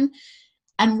action,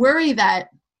 and worry that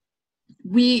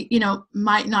we,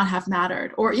 might not have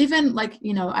mattered. Or even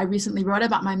I recently wrote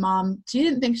about my mom. She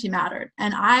didn't think she mattered.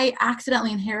 And I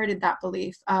accidentally inherited that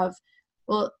belief of,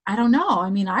 well, I don't know. I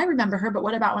mean, I remember her, but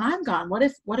what about when I'm gone? What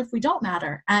if we don't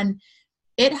matter? And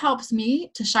it helps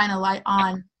me to shine a light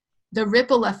on the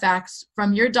ripple effects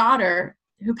from your daughter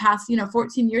who passed,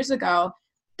 14 years ago,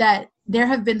 that there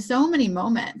have been so many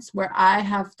moments where I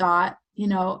have thought,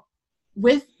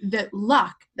 with the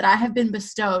luck that I have been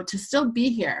bestowed to still be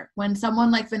here when someone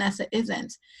like Vanessa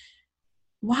isn't,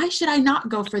 why should I not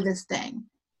go for this thing?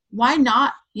 Why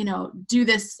not, do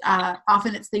this?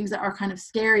 Often it's things that are kind of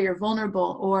scary or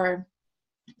vulnerable, or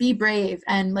be brave.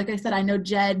 And like I said, I know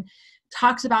Jed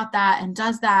talks about that and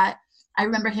does that. I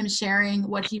remember him sharing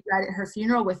what he read at her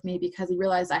funeral with me, because he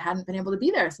realized I hadn't been able to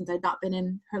be there since I'd not been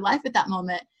in her life at that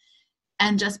moment.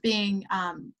 And just being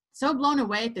so blown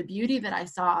away at the beauty that I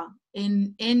saw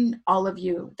in all of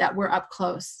you that were up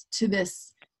close to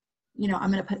this,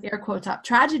 I'm going to put air quotes up,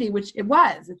 tragedy, which it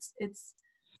was. It's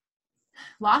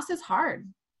loss is hard.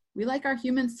 We like our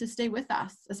humans to stay with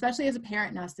us, especially as a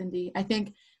parent now, Cindi. I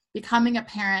think becoming a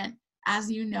parent,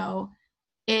 as you know,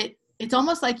 it's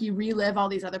almost like you relive all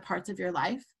these other parts of your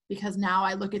life, because now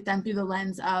I look at them through the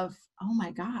lens of, oh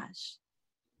my gosh,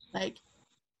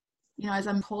 as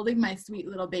I'm holding my sweet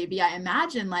little baby, I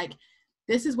imagine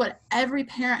this is what every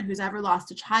parent who's ever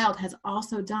lost a child has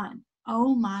also done.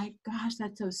 Oh my gosh,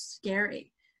 that's so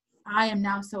scary. I am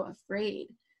now so afraid.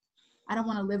 I don't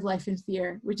want to live life in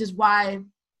fear, which is why,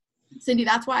 Cindi,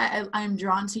 that's why I'm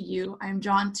drawn to you. I'm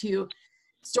drawn to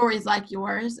stories like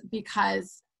yours,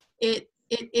 because it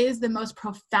is the most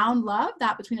profound love,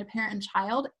 that between a parent and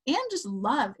child, and just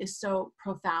love is so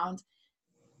profound.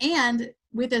 And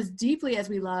with as deeply as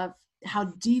we love, how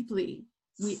deeply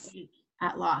we ache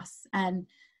at loss. And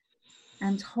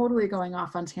I'm totally going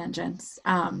off on tangents.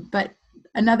 But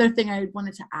another thing I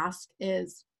wanted to ask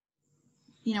is,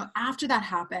 after that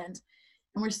happened,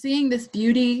 and we're seeing this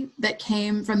beauty that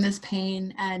came from this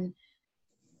pain, and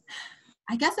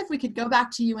I guess if we could go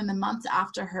back to you in the months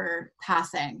after her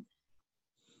passing,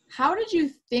 how did you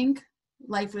think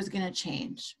life was going to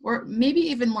change? Or maybe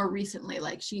even more recently,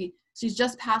 she's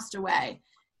just passed away.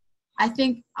 I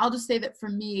think I'll just say that for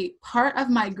me, part of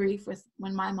my grief with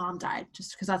when my mom died,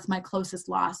 just because that's my closest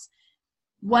loss,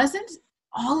 it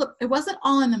wasn't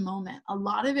all in the moment. A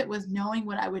lot of it was knowing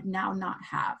what I would now not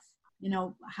have.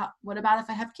 What about if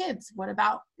I have kids? What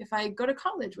about if I go to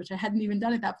college, which I hadn't even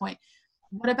done at that point?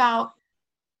 What about,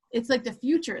 it's like the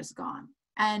future is gone.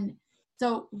 And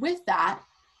so with that,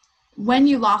 when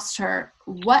you lost her,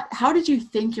 how did you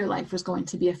think your life was going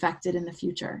to be affected in the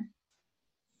future?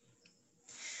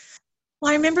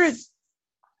 Well, I remember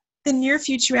the near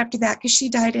future after that, because she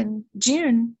died in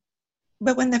June.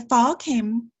 But when the fall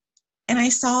came and I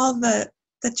saw the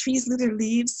trees lose their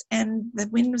leaves and the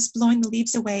wind was blowing the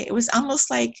leaves away, it was almost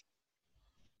like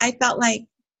I felt like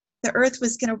the earth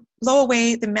was going to blow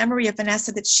away the memory of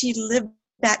Vanessa, that she lived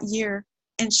that year.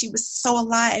 and she was so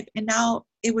alive, and now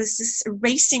it was just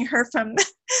erasing her from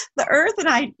the earth. And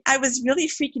I was really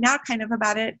freaking out kind of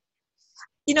about it.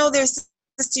 There's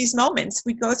just these moments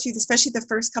we go through, especially the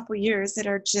first couple of years, that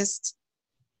are just,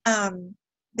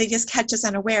 they just catch us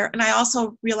unaware. And I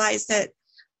also realized that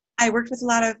I worked with a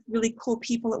lot of really cool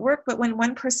people at work, but when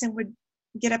one person would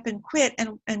get up and quit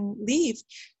and leave,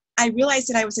 I realized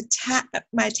that I was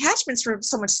my attachments were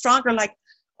so much stronger, like,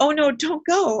 oh no, don't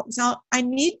go. So I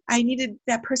needed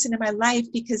that person in my life,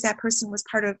 because that person was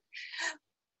part of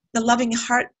the loving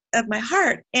heart of my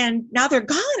heart. And now they're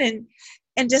gone.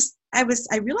 And just, I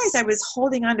realized I was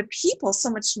holding on to people so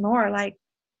much more. Like,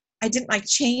 I didn't like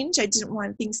change. I didn't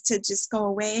want things to just go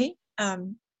away.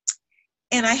 And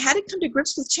I had to come to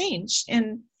grips with change.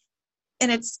 And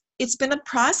it's been a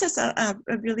process, a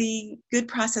really good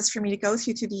process for me to go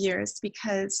through the years,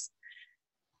 because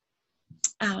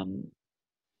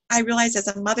I realized as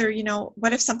a mother,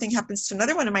 what if something happens to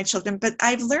another one of my children? But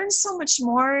I've learned so much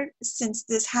more since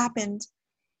this happened,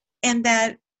 and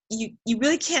that you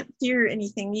really can't fear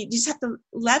anything. You just have to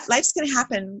life's going to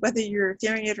happen, whether you're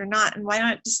fearing it or not. And why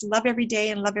not just love every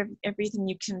day and love everything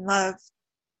you can love,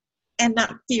 and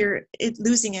not fear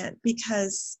losing it?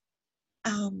 Because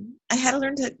I had to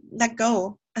learn to let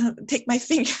go, take my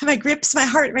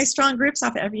heart, my strong grips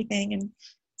off of everything, and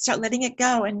start letting it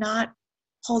go and not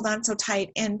hold on so tight.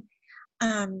 And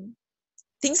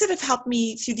things that have helped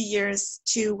me through the years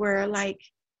too were like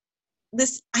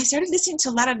this. I started listening to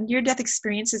a lot of near-death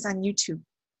experiences on YouTube,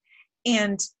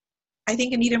 and I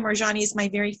think Anita Moorjani is my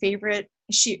very favorite.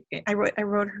 I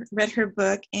read her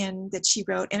book and that she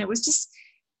wrote, and it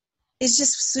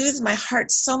just soothed my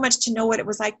heart so much to know what it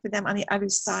was like for them on the other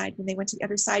side, when they went to the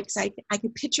other side, because I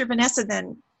could picture Vanessa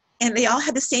then, and they all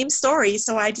had the same story.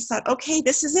 So I just thought, okay,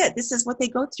 this is it. This is what they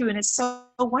go through, and it's so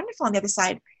wonderful on the other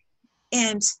side.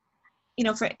 And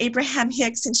for Abraham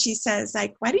Hicks, and she says,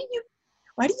 like, why do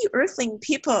you earthling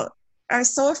people are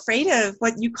so afraid of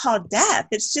what you call death?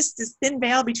 It's just this thin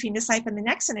veil between this life and the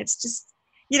next, and it's just,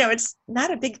 it's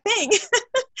not a big thing.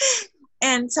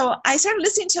 And so I started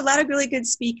listening to a lot of really good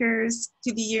speakers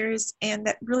through the years, and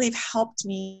that really have helped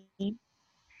me.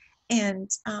 And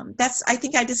I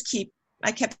think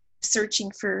I kept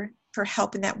searching for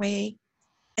help in that way.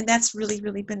 And that's really,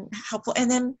 really been helpful. And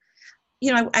then,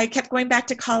 I kept going back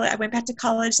to college. I went back to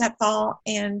college that fall,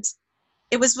 and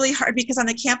it was really hard, because on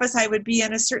the campus I would be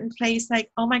in a certain place, like,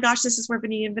 oh my gosh, this is where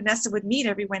Benita and Vanessa would meet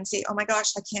every Wednesday. Oh my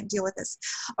gosh, I can't deal with this.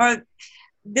 Or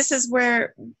this is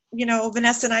where,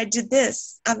 Vanessa and I did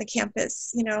this on the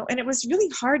campus, and it was really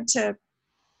hard to,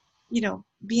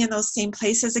 be in those same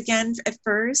places again at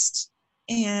first.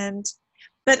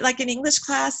 But like in English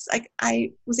class,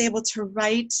 I was able to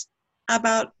write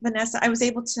about Vanessa. I was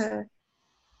able to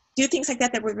do things like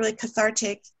that were really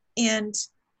cathartic. And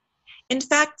in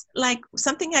fact, like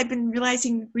something I've been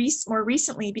realizing more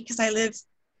recently, because I live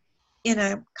in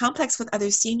a complex with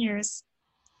other seniors,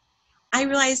 I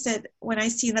realized that when I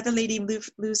see another lady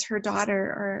lose her daughter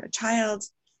or a child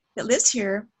that lives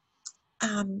here,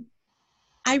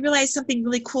 I realized something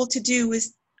really cool to do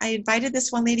was I invited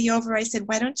this one lady over. I said,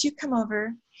 why don't you come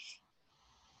over?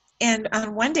 And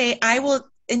on one day, I will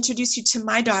introduce you to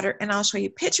my daughter, and I'll show you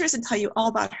pictures and tell you all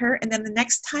about her. And then the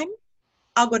next time,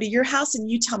 I'll go to your house and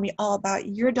you tell me all about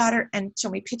your daughter and show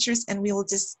me pictures, and we will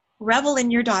just revel in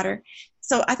your daughter.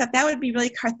 So I thought that would be really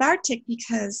cathartic,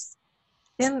 because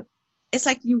then it's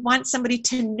like you want somebody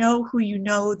to know who you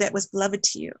know that was beloved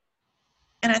to you.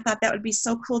 And I thought that would be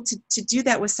so cool to do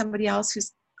that with somebody else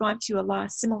who's gone through a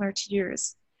loss similar to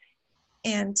yours.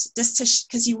 And just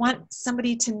because you want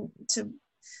somebody to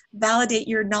validate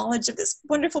your knowledge of this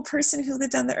wonderful person who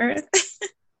lived on the earth.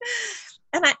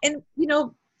 and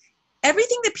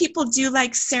everything that people do,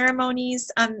 like ceremonies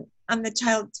on the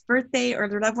child's birthday or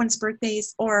their loved one's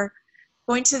birthdays, or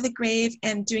going to the grave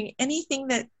and doing anything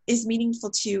that is meaningful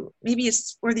to you. Maybe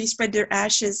it's where they spread their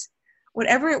ashes,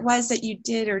 whatever it was that you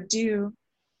did or do,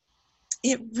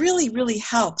 it really, really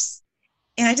helps.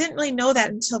 And I didn't really know that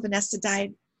until Vanessa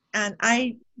died. And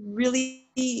I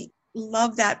really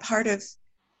love that part of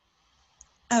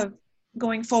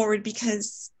going forward,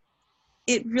 because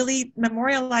it really,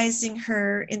 memorializing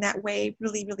her in that way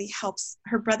really, really helps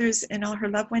her brothers and all her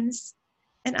loved ones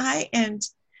and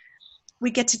we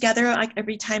get together like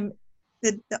every time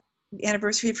the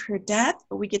anniversary of her death,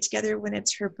 but we get together when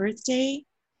it's her birthday.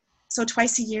 So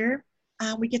twice a year,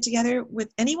 we get together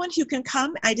with anyone who can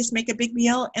come. I just make a big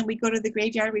meal and we go to the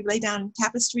graveyard. We lay down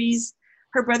tapestries.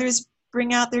 Her brothers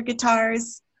bring out their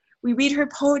guitars. We read her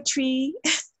poetry.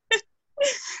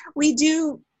 We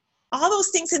do all those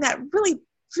things, and that really,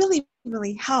 really,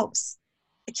 really helps.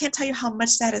 I can't tell you how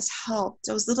much that has helped.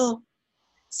 Those little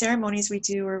ceremonies we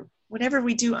do or whatever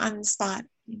we do on the spot,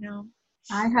 you know.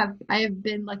 I have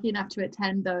been lucky enough to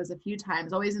attend those a few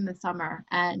times, always in the summer.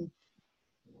 And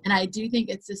I do think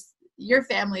it's just, your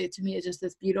family to me is just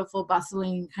this beautiful,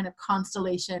 bustling kind of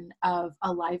constellation of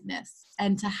aliveness.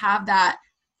 And to have that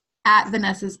at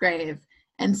Vanessa's grave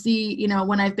and see, you know,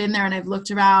 when I've been there and I've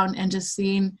looked around and just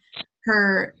seen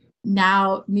her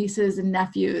now nieces and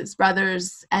nephews,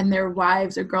 brothers and their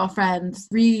wives or girlfriends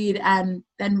read, and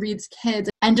then Reed's kids,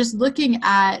 and just looking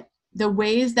at the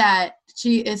ways that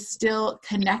she is still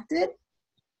connected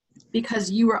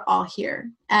because you were all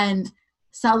here and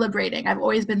celebrating. I've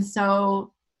always been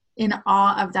so in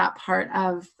awe of that part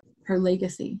of her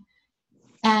legacy.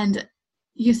 And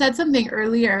you said something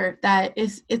earlier that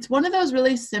it's one of those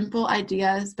really simple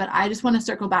ideas, but I just want to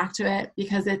circle back to it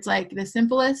because it's like the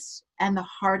simplest and the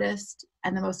hardest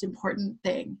and the most important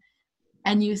thing.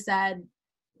 And you said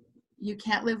you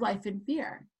can't live life in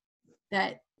fear,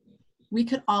 that we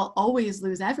could all always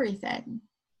lose everything.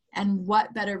 And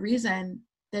what better reason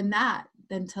than that,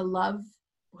 than to love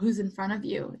who's in front of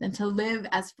you, than to live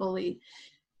as fully.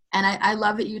 And I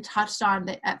love that you touched on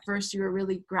that at first you were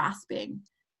really grasping,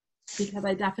 because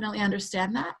I definitely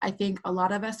understand that. I think a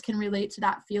lot of us can relate to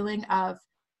that feeling of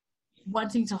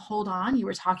wanting to hold on. You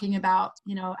were talking about,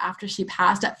 you know, after she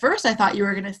passed, at first I thought you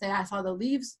were going to say, I saw the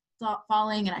leaves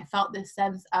falling and I felt this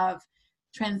sense of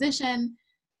transition.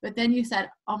 But then you said,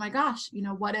 oh my gosh, you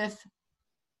know, what if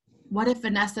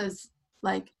Vanessa's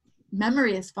like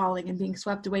memory is falling and being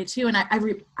swept away too? And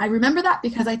I remember that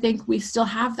because I think we still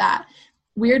have that.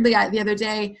 Weirdly, the other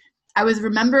day I was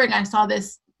remembering, I saw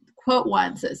this quote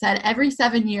once that said, every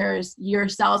 7 years, your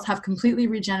cells have completely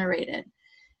regenerated.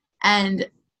 And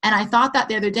I thought that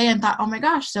the other day and thought, oh my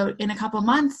gosh, so in a couple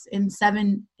months, it'll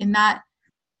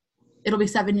be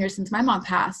 7 years since my mom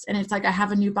passed. And it's like, I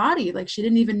have a new body. Like, she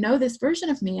didn't even know this version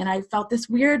of me. And I felt this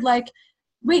weird, like,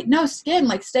 wait, no, skin,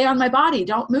 like, stay on my body,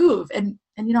 don't move. And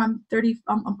you know, I'm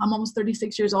almost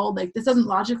 36 years old. Like, this doesn't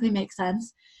logically make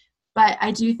sense. But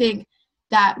I do think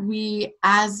that we,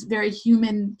 as very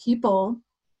human people,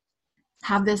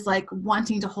 have this like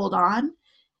wanting to hold on.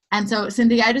 And so,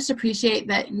 Cindi, I just appreciate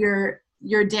that you're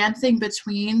dancing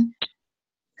between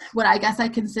what I guess I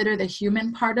consider the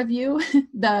human part of you,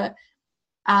 the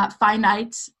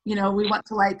finite, you know, we want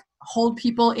to like hold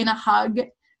people in a hug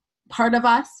part of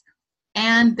us,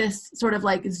 and this sort of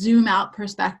like zoom out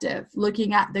perspective,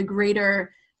 looking at the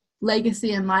greater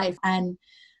legacy in life. And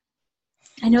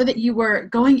I know that you were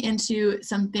going into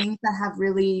some things that have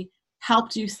really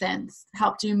helped you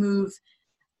move.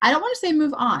 I don't want to say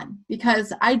move on,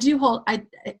 because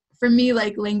for me,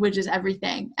 like, language is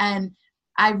everything. And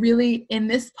I really, in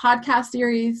this podcast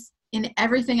series, in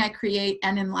everything I create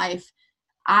and in life,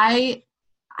 I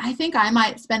think I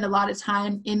might spend a lot of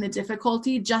time in the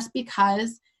difficulty, just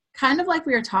because, kind of like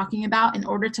we were talking about, in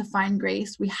order to find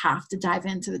grace, we have to dive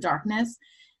into the darkness.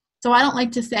 So I don't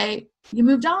like to say, you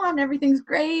moved on, everything's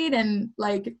great. And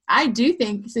like, I do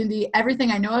think, Cindi,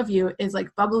 everything I know of you is like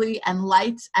bubbly and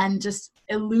light and just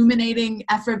illuminating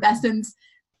effervescence.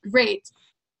 Great.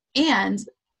 And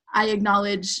I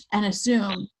acknowledge and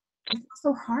assume it's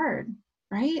so hard,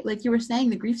 right? Like you were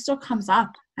saying, the grief still comes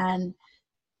up. And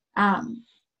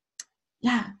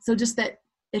so just that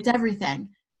it's everything.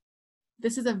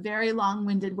 This is a very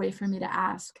long-winded way for me to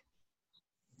ask.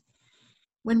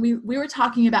 When we were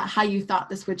talking about how you thought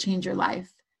this would change your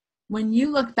life, when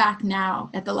you look back now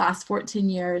at the last 14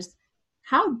 years,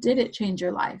 how did it change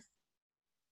your life?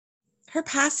 Her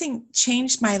passing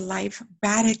changed my life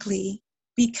radically,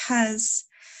 because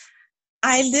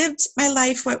I lived my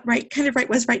life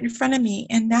was right in front of me.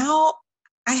 And now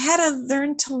I had to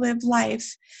learn to live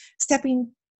life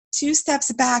stepping 2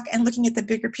 steps back and looking at the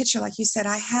bigger picture. Like you said,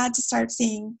 I had to start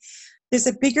seeing there's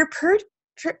a bigger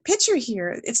picture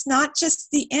here. It's not just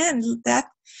the end. That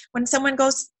when someone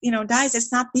dies,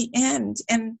 it's not the end.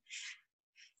 And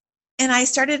I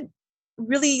started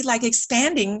really like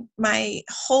expanding my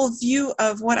whole view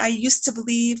of what I used to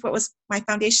believe, what was my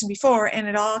foundation before, and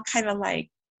it all kind of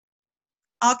like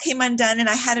all came undone, and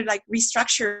I had to like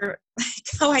restructure like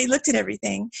how I looked at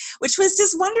everything, which was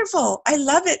just wonderful. I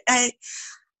love it. I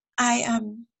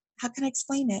how can I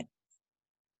explain it?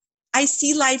 I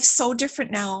see life so different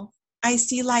now. I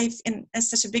see life as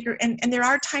such a bigger, and there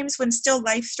are times when still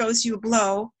life throws you a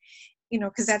blow,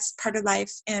 because that's part of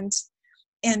life. And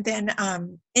then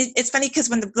it's funny, because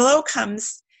when the blow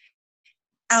comes,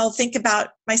 I'll think about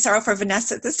my sorrow for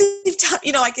Vanessa at the same time.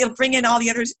 Like it'll bring in all the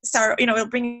other sorrow, it'll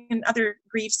bring in other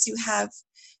griefs you have.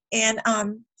 And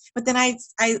but then I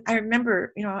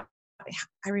remember,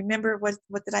 I remember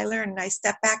what did I learn? And I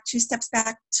step back, 2 steps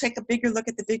back, take a bigger look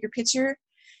at the bigger picture.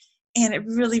 And it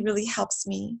really, really helps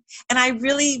me. And I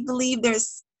really believe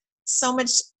there's so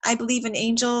much, I believe in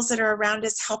angels that are around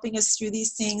us helping us through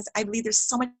these things. I believe there's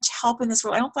so much help in this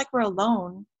world. I don't feel like we're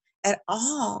alone at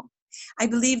all. I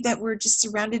believe that we're just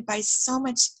surrounded by so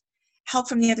much help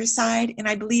from the other side. And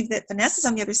I believe that Vanessa's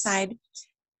on the other side,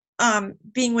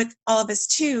 being with all of us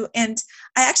too. And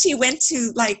I actually went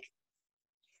to like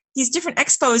these different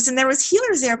expos and there was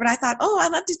healers there, but I thought, oh,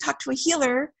 I'd love to talk to a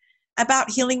healer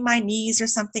about healing my knees or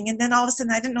something. And then all of a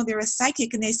sudden I didn't know they were a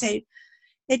psychic, and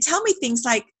they tell me things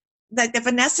like that the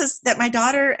Vanessa's, that my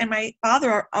daughter and my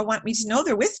father are want me to know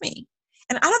they're with me.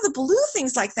 And out of the blue,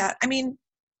 things like that. I mean,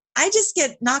 I just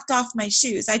get knocked off my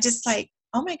shoes. I just like,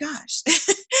 oh my gosh.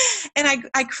 And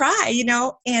I cry, you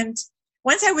know. And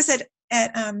once I was at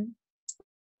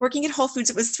working at Whole Foods,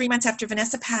 it was 3 months after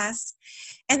Vanessa passed.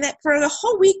 And that for the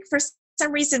whole week, for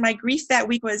some reason, my grief that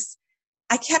week was,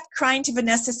 I kept crying to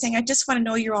Vanessa saying, I just want to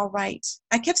know you're all right.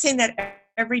 I kept saying that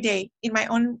every day in my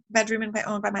own bedroom and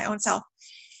by my own self.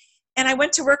 And I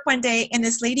went to work one day and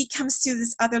this lady comes through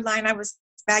this other line. I was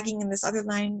bagging in this other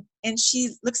line, and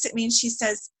she looks at me and she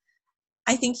says,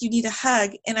 I think you need a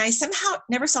hug. And I somehow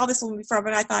never saw this woman before,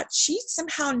 but I thought she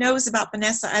somehow knows about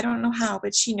Vanessa. I don't know how,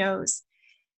 but she knows.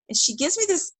 And she gives me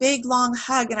this big, long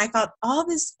hug. And I felt all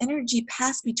this energy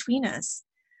pass between us.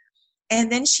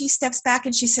 And then she steps back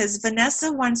and she says,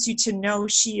 Vanessa wants you to know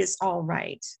she is all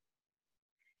right.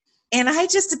 And I had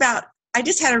to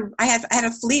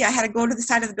flee. I had to go to the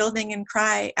side of the building and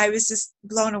cry. I was just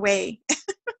blown away.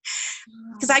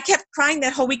 Because I kept crying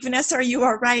that whole week, Vanessa, are you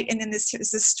all right? And then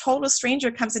this total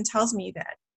stranger comes and tells me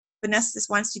that Vanessa just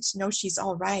wants you to know she's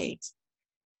all right.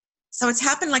 So it's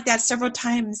happened like that several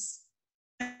times.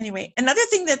 Anyway, another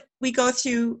thing that we go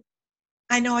through,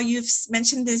 I know you've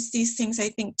mentioned these things, I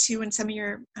think, too, in some of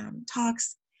your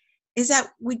talks, is that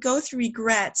we go through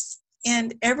regrets.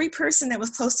 And every person that was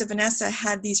close to Vanessa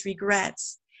had these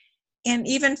regrets. And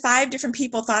even 5 different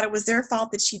people thought it was their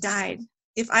fault that she died.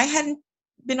 If I hadn't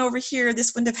been over here,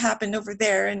 this wouldn't have happened over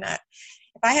there. And if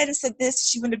I hadn't said this,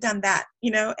 she wouldn't have done that, you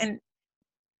know. And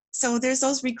so there's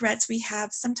those regrets we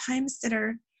have sometimes that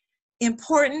are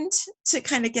important to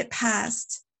kind of get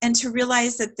past and to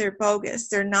realize that they're bogus.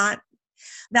 They're not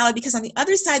valid, because on the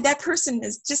other side, that person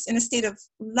is just in a state of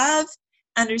love,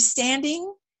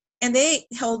 understanding, and they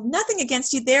hold nothing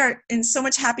against you. They're in so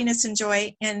much happiness and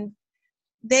joy, and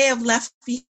they have left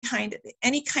behind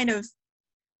any kind of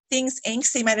things,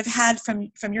 angst they might have had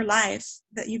from your life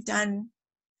that you've done.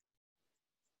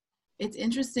 It's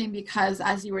interesting because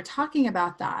as you were talking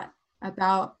about that,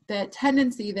 about the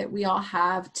tendency that we all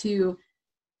have to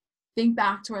think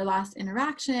back to our last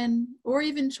interaction, or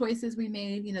even choices we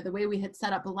made, you know, the way we had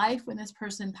set up a life when this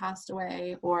person passed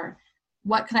away, or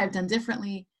what could I have done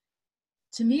differently?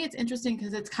 To me, it's interesting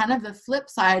because it's kind of the flip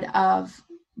side of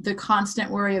the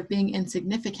constant worry of being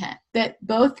insignificant, that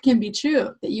both can be true,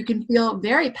 that you can feel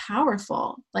very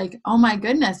powerful. Like, oh my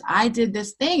goodness, I did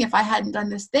this thing. If I hadn't done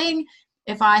this thing,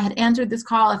 if I had answered this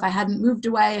call, if I hadn't moved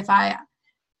away,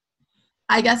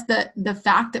 I guess the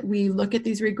fact that we look at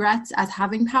these regrets as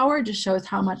having power just shows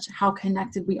how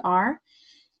connected we are.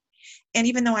 And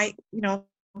even though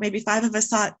maybe 5 of us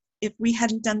thought if we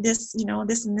hadn't done this, you know,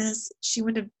 this and this, she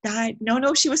would have died.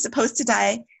 No, she was supposed to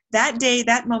die that day,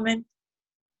 that moment.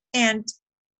 And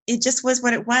it just was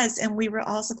what it was. And we were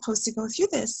all supposed to go through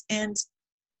this. And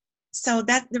so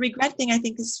that the regret thing, I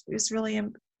think is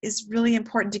really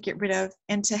important to get rid of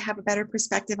and to have a better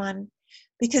perspective on,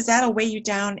 because that'll weigh you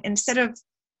down instead of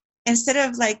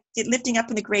like lifting up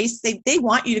in the grace. They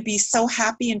want you to be so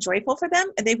happy and joyful for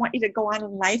them. And they want you to go on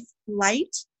in life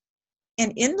light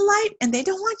and in the light. And they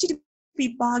don't want you to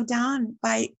be bogged down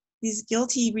by these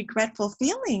guilty, regretful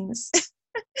feelings.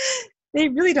 They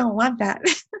really don't want that.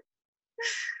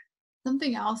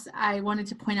 Something else I wanted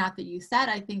to point out that you said,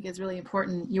 I think is really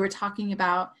important. You were talking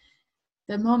about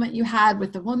the moment you had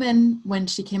with the woman when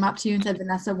she came up to you and said,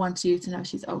 Vanessa wants you to know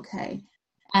she's okay.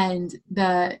 And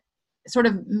the sort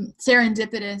of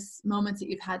serendipitous moments that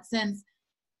you've had since.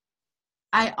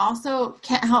 I also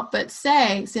can't help but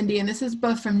say, Cindi, and this is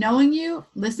both from knowing you,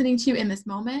 listening to you in this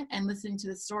moment, and listening to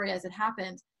the story as it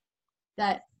happened,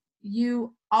 that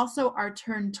you also are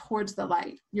turned towards the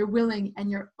light. You're willing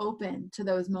and you're open to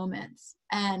those moments.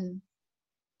 And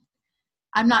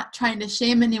I'm not trying to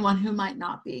shame anyone who might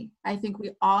not be. I think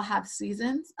we all have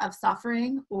seasons of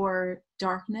suffering or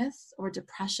darkness or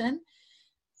depression.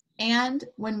 And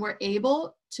when we're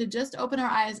able to just open our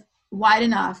eyes wide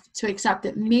enough to accept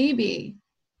that maybe,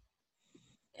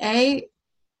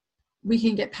 we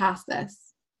can get past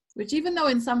this, which even though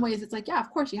in some ways it's like, yeah,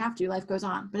 of course you have to, life goes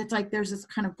on. But it's like there's this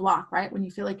kind of block, right? When you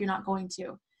feel like you're not going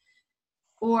to.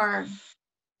 Or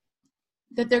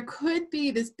that there could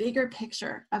be this bigger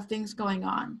picture of things going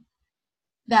on,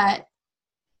 that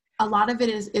a lot of it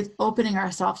is opening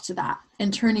ourselves to that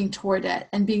and turning toward it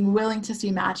and being willing to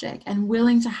see magic and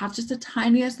willing to have just the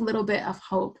tiniest little bit of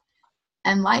hope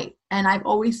and light. And I've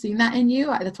always seen that in you.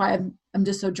 That's why I'm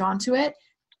just so drawn to it.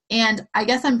 And I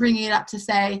guess I'm bringing it up to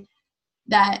say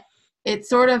that it's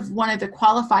sort of one of the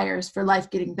qualifiers for life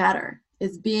getting better,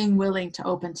 is being willing to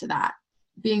open to that,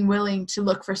 being willing to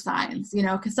look for signs, you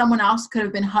know, because someone else could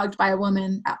have been hugged by a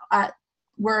woman at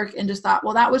work and just thought,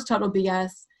 well, that was total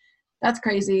BS. That's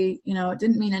crazy. You know, it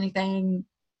didn't mean anything,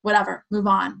 whatever, move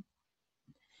on.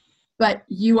 But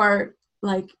you are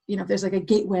like, you know, there's like a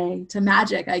gateway to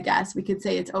magic, I guess we could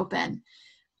say it's open.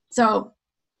 So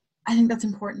I think that's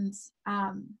important.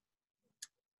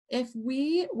 If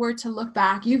we were to look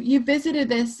back, you visited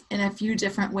this in a few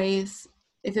different ways.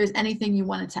 If there's anything you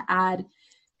wanted to add,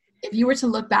 if you were to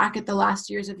look back at the last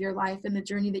years of your life and the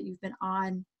journey that you've been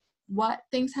on, what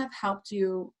things have helped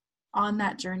you on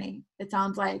that journey? It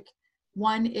sounds like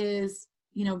one is,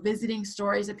 you know, visiting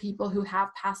stories of people who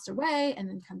have passed away and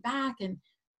then come back and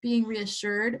being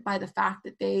reassured by the fact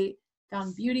that they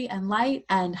found beauty and light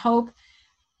and hope.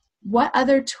 What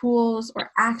other tools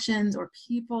or actions or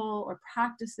people or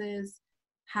practices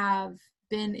have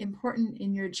been important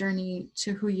in your journey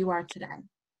to who you are today?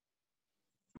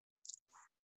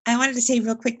 I wanted to say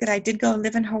real quick that I did go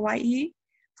live in Hawaii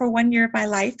for 1 year of my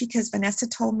life because Vanessa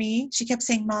told me, she kept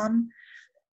saying, Mom,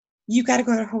 you got to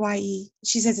go to Hawaii.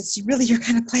 She says, it's really your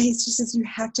kind of place. She says, you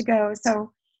have to go.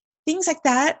 So things like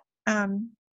that,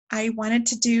 I wanted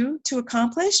to do to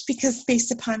accomplish because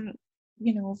based upon,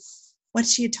 you know, what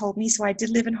she had told me. So I did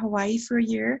live in Hawaii for a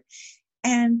year.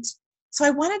 And so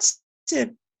I wanted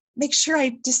to make sure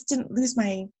I just didn't lose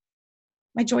my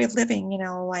joy of living, you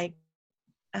know, like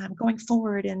going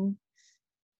forward. And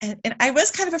I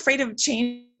was kind of afraid of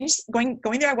change going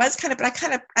there. I was kind of, but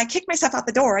I kicked myself out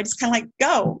the door. I just kind of like,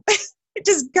 go,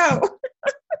 just go.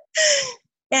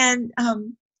 And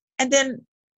then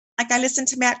like I listened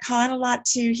to Matt Kahn a lot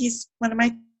too. He's one of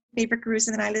my favorite gurus.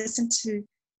 And then I listened to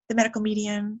the medical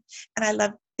medium, and I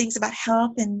love things about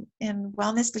health and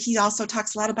wellness, but he also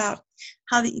talks a lot about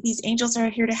how these angels are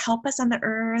here to help us on the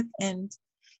earth. And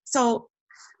so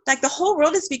like the whole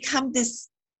world has become this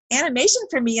animation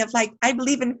for me of like, I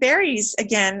believe in fairies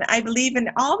again. I believe in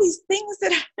all these things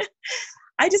that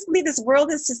I just believe this world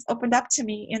has just opened up to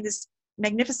me in this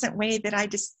magnificent way that I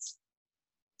just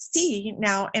see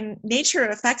now. And nature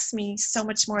affects me so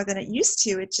much more than it used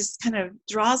to. It just kind of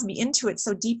draws me into it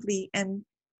so deeply and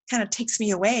kind of takes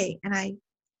me away. And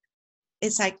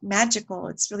it's like magical.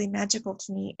 It's really magical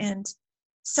to me. And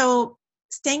so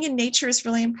staying in nature is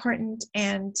really important.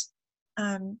 And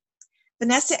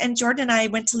Vanessa and Jordan and I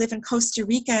went to live in Costa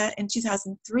Rica in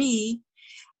 2003.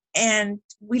 And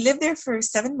we lived there for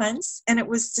 7 months. And it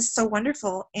was just so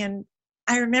wonderful. And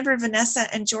I remember Vanessa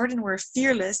and Jordan were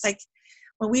fearless. Like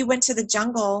when we went to the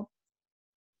jungle,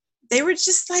 they were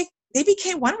just like, they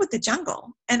became one with the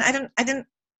jungle. And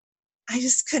I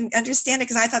just couldn't understand it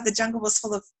because I thought the jungle was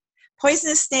full of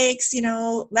poisonous snakes, you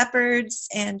know, leopards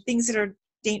and things that are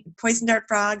poison dart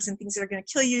frogs and things that are going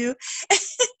to kill you.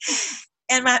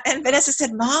 and Vanessa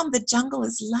said, Mom, the jungle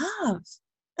is love.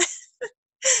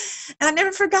 And I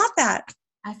never forgot that.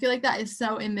 I feel like that is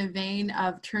so in the vein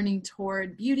of turning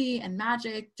toward beauty and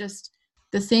magic. Just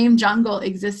the same jungle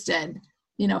existed,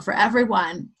 you know, for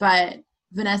everyone. But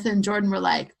Vanessa and Jordan were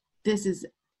like, this is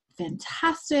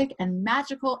fantastic and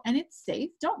magical and it's safe.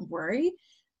 Don't worry.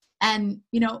 And,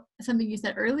 you know, something you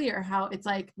said earlier, how it's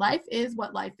like life is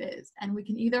what life is. And we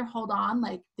can either hold on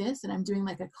like this, and I'm doing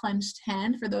like a clenched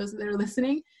hand for those that are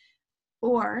listening,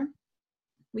 or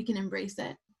we can embrace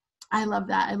it. I love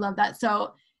that. I love that.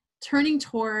 So turning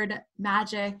toward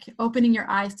magic, opening your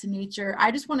eyes to nature.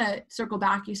 I just want to circle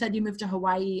back. You said you moved to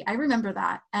Hawaii. I remember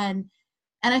that. And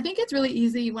I think it's really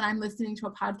easy when I'm listening to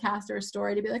a podcast or a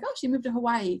story to be like, oh, she moved to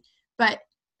Hawaii. But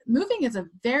moving is a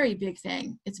very big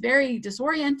thing. It's very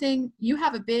disorienting. You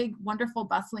have a big, wonderful,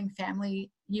 bustling family.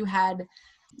 You had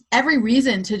every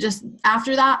reason to just,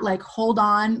 after that, like hold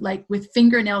on, like with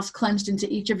fingernails clenched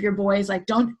into each of your boys, like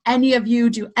don't any of you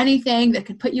do anything that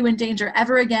could put you in danger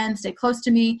ever again. Stay close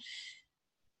to me.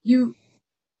 You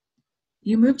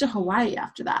moved to Hawaii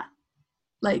after that.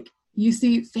 Like you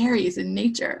see fairies in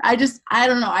nature. I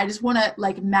don't know. I just want to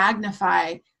like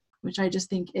magnify, which I just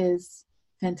think is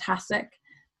fantastic.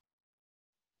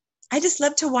 I just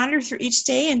love to wander through each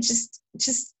day and just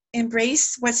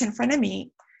embrace what's in front of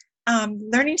me.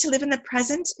 Learning to live in the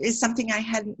present is something I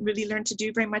hadn't really learned to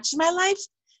do very much in my life,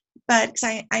 but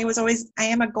I'm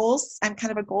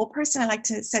kind of a goal person. I like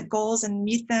to set goals and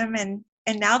meet them and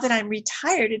And now that I'm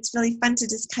retired, it's really fun to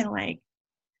just kind of like,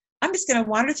 I'm just going to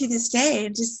wander through this day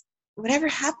and just whatever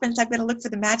happens, I'm going to look for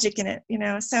the magic in it,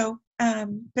 So,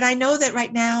 but I know that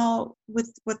right now with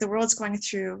what the world's going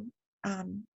through,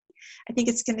 I think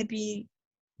it's going to be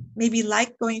maybe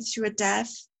like going through a death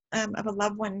of a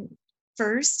loved one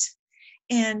first.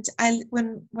 And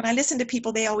when I listen to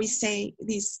people, they always say,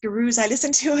 these gurus I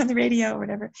listen to on the radio or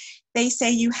whatever, they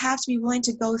say you have to be willing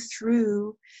to go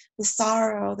through the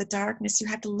sorrow, the darkness. You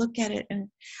have to look at it. And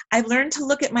I've learned to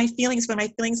look at my feelings. When my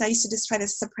feelings, I used to just try to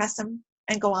suppress them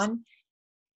and go on.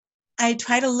 I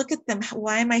try to look at them.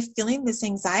 Why am I feeling this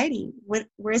anxiety?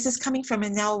 Where is this coming from?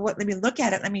 And now let me look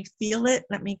at it. Let me feel it.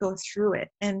 Let me go through it.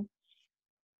 And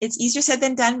it's easier said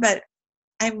than done, but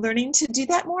I'm learning to do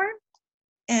that more.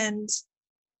 And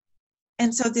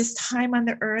so this time on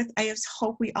the earth, I just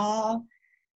hope we all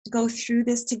go through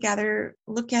this together,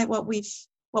 look at what we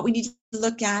need to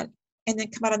look at, and then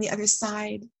come out on the other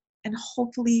side. And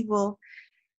hopefully we'll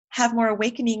have more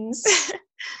awakenings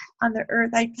on the earth.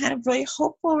 I'm kind of really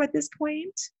hopeful at this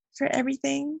point for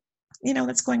everything,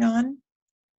 that's going on.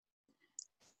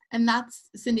 And that's,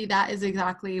 Cindi, that is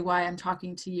exactly why I'm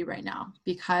talking to you right now,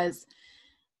 because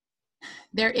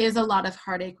there is a lot of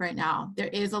heartache right now. There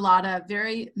is a lot of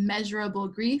very measurable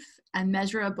grief and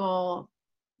measurable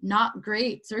not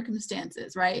great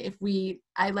circumstances, right?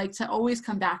 I like to always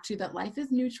come back to that life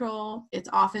is neutral. It's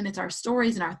our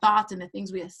stories and our thoughts and the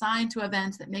things we assign to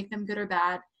events that make them good or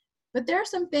bad. But there are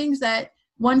some things that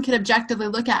one could objectively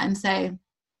look at and say,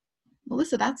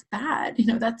 Melissa, that's bad.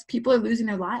 That's people are losing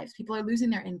their lives. People are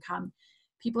losing their income.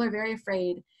 People are very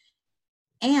afraid.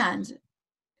 And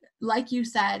like you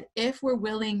said, if we're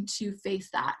willing to face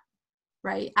that,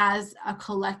 right, as a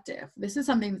collective, this is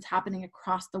something that's happening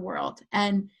across the world,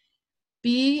 and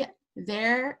be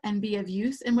there and be of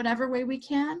use in whatever way we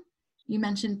can. You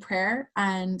mentioned prayer,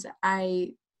 and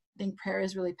I think prayer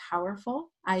is really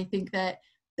powerful. I think that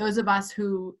those of us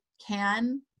who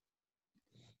can,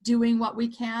 doing what we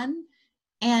can,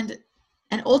 and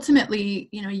ultimately,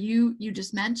 you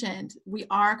just mentioned, we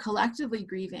are collectively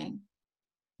grieving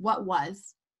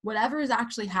whatever is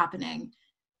actually happening.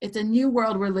 It's a new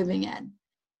world we're living in.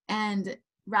 And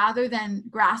rather than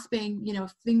grasping,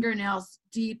 fingernails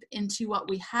deep into what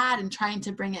we had and trying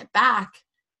to bring it back,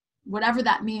 whatever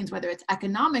that means, whether it's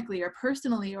economically or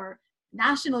personally or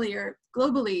nationally or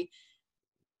globally,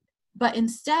 but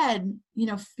instead,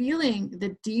 feeling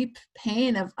the deep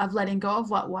pain of letting go of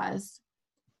what was,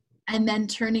 and then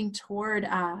turning toward,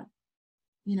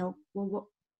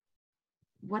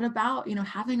 what about,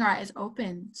 having our eyes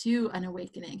open to an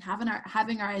awakening, having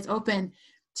our eyes open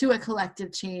to a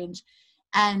collective change.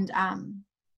 And I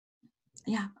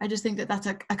just think that that's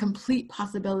a complete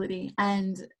possibility.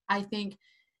 And I think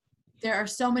there are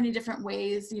so many different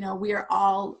ways, we are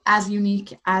all as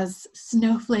unique as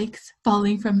snowflakes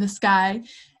falling from the sky.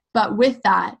 But with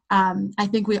that, I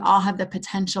think we all have the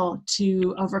potential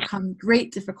to overcome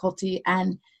great difficulty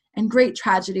and great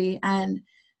tragedy. And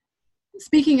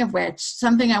speaking of which,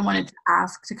 something I wanted to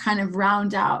ask to kind of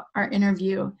round out our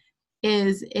interview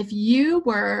is, if you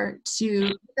were to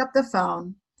pick up the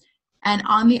phone and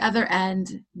on the other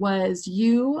end was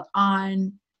you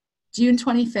on June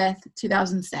 25th,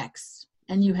 2006,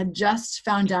 and you had just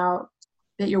found out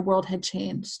that your world had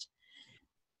changed,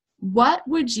 what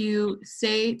would you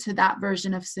say to that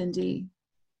version of Cindi?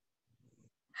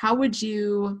 How would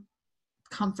you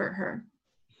comfort her?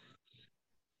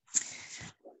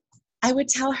 I would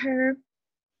tell her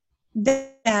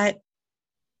that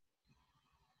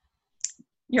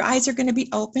your eyes are going to be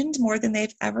opened more than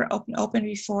they've ever opened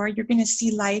before. You're going to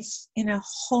see life in a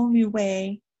whole new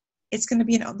way. It's going to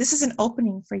be this is an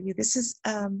opening for you. This is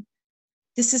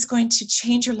going to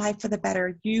change your life for the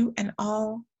better. You and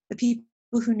all the people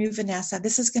who knew Vanessa.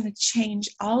 This is going to change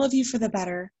all of you for the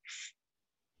better.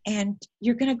 And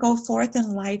you're going to go forth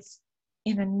in life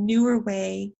in a newer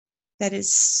way that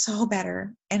is so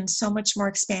better and so much more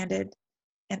expanded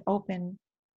and open.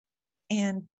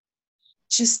 And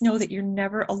just know that you're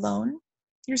never alone.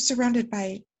 You're surrounded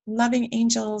by loving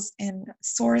angels and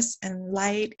source and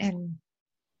light, and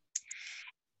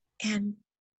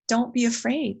don't be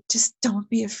afraid. Just don't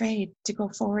be afraid to go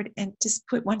forward and just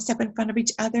put one step in front of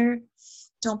each other.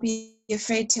 Don't be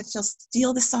afraid to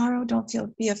feel the sorrow. Don't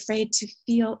be afraid to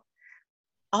feel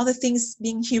all the things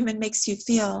being human makes you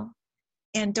feel,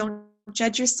 and don't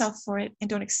judge yourself for it, and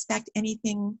don't expect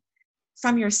anything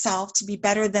from yourself to be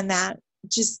better than that.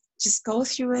 Just go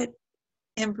through it,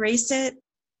 embrace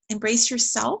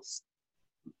yourself,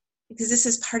 because this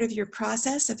is part of your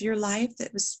process of your life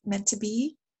that was meant to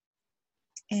be.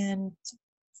 And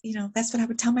that's what I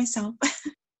would tell myself.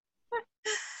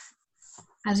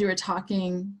 as you were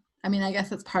talking, I mean, I guess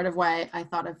that's part of why I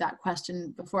thought of that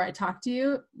question before I talked to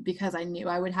you, because I knew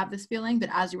I would have this feeling. But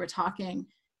as you were talking,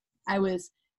 I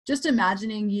was just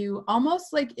imagining you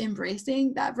almost like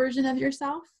embracing that version of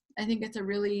yourself. I think it's a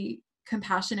really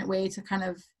compassionate way to kind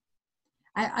of,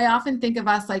 I often think of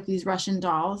us like these Russian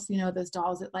dolls, you know, those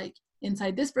dolls that like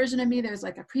inside this version of me, there's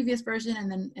like a previous version.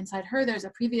 And then inside her, there's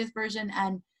a previous version.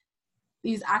 And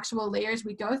these actual layers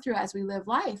we go through as we live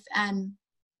life. And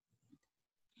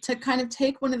to kind of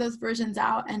take one of those versions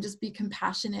out and just be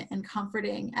compassionate and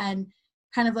comforting and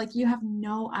kind of like, you have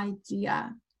no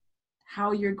idea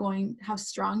how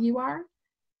strong you are.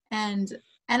 And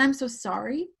I'm so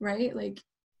sorry, right? Like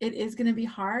it is going to be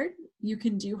hard. You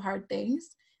can do hard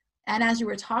things. And as you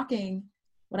were talking,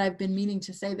 what I've been meaning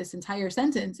to say this entire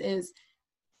sentence is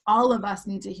all of us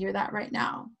need to hear that right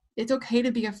now. It's okay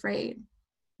to be afraid.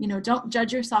 You know, don't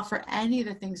judge yourself for any of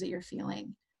the things that you're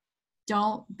feeling.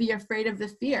 Don't be afraid of the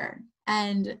fear,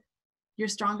 and you're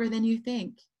stronger than you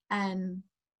think. And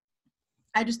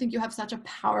I just think you have such a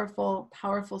powerful,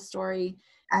 powerful story,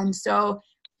 and so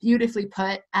beautifully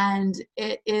put. And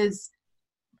it is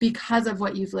because of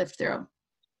what you've lived through.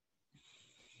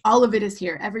 All of it is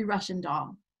here. Every Russian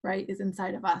doll, right, is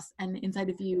inside of us and inside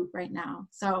of you right now.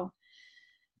 So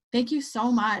thank you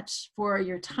so much for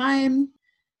your time.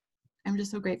 I'm just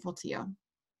so grateful to you.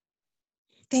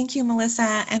 Thank you,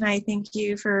 Melissa. And I thank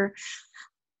you for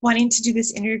wanting to do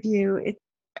this interview.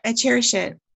 I cherish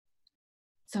it.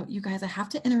 So you guys, I have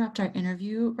to interrupt our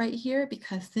interview right here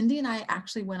because Cindi and I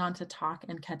actually went on to talk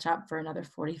and catch up for another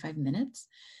 45 minutes.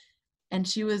 And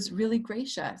she was really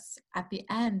gracious. At the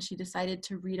end, she decided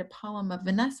to read a poem of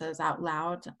Vanessa's out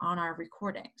loud on our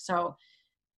recording. So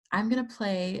I'm going to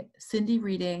play Cindi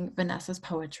reading Vanessa's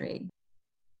poetry.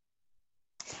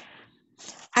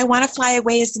 I Want to Fly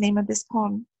Away is the name of this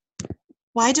poem.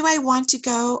 Why do I want to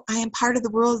go? I am part of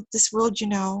the world, this world, you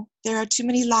know. There are too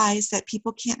many lies that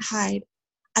people can't hide.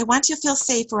 I want to feel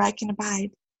safe where I can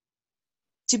abide.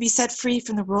 To be set free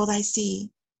from the world I see.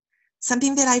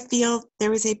 Something that I feel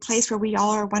there is a place where we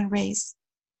all are one race.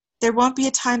 There won't be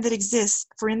a time that exists,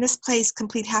 for in this place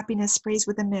complete happiness sprays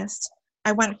with a mist.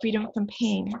 I want freedom from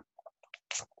pain.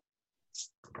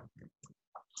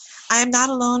 I am not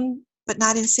alone, but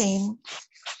not insane.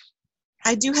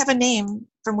 I do have a name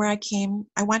from where I came.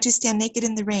 I want to stand naked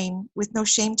in the rain, with no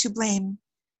shame to blame.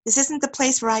 This isn't the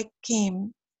place where I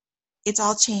came. It's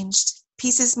all changed.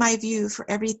 Peace is my view for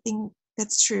everything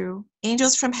that's true.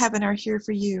 Angels from heaven are here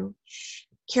for you.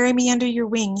 Carry me under your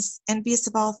wings, envious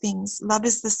of all things. Love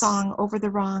is the song over the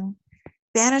wrong.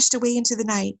 Vanished away into the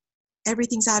night.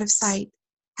 Everything's out of sight.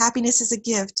 Happiness is a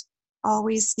gift,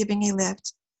 always giving a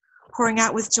lift. Pouring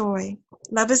out with joy.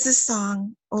 Love is the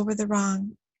song over the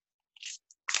wrong.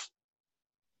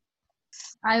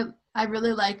 I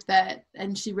really like that.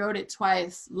 And she wrote it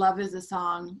twice. Love is a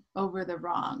song over the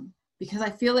wrong. Because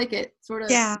I feel like it sort of,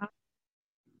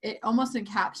 it almost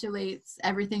encapsulates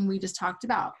everything we just talked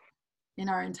about in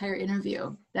our entire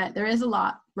interview, that there is a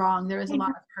lot wrong, there is a lot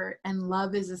of hurt, and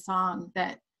love is a song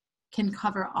that can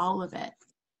cover all of it.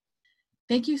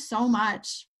 Thank you so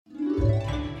much.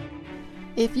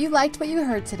 If you liked what you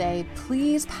heard today,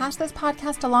 please pass this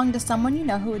podcast along to someone you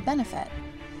know who would benefit.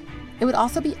 It would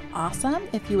also be awesome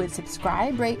if you would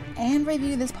subscribe, rate, and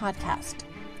review this podcast.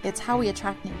 It's how we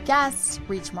attract new guests,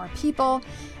 reach more people,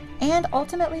 and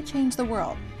ultimately change the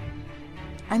world.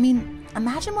 I mean,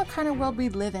 imagine what kind of world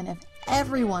we'd live in if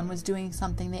everyone was doing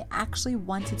something they actually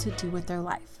wanted to do with their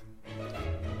life.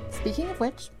 Speaking of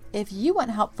which, if you want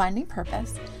help finding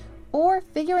purpose or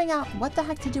figuring out what the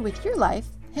heck to do with your life,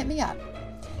 hit me up.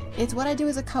 It's what I do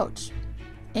as a coach.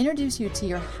 Introduce you to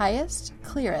your highest,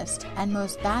 clearest, and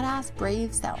most badass,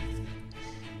 brave self.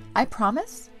 I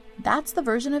promise that's the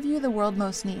version of you the world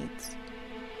most needs.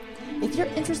 If you're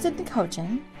interested in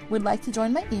coaching, would like to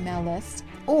join my email list,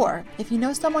 or if you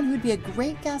know someone who'd be a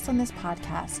great guest on this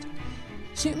podcast,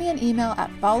 shoot me an email at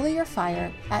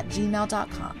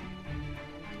followyourfire@gmail.com.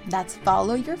 That's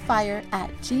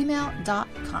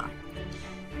followyourfire@gmail.com.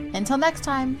 Until next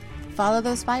time, follow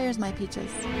those fires, my peaches.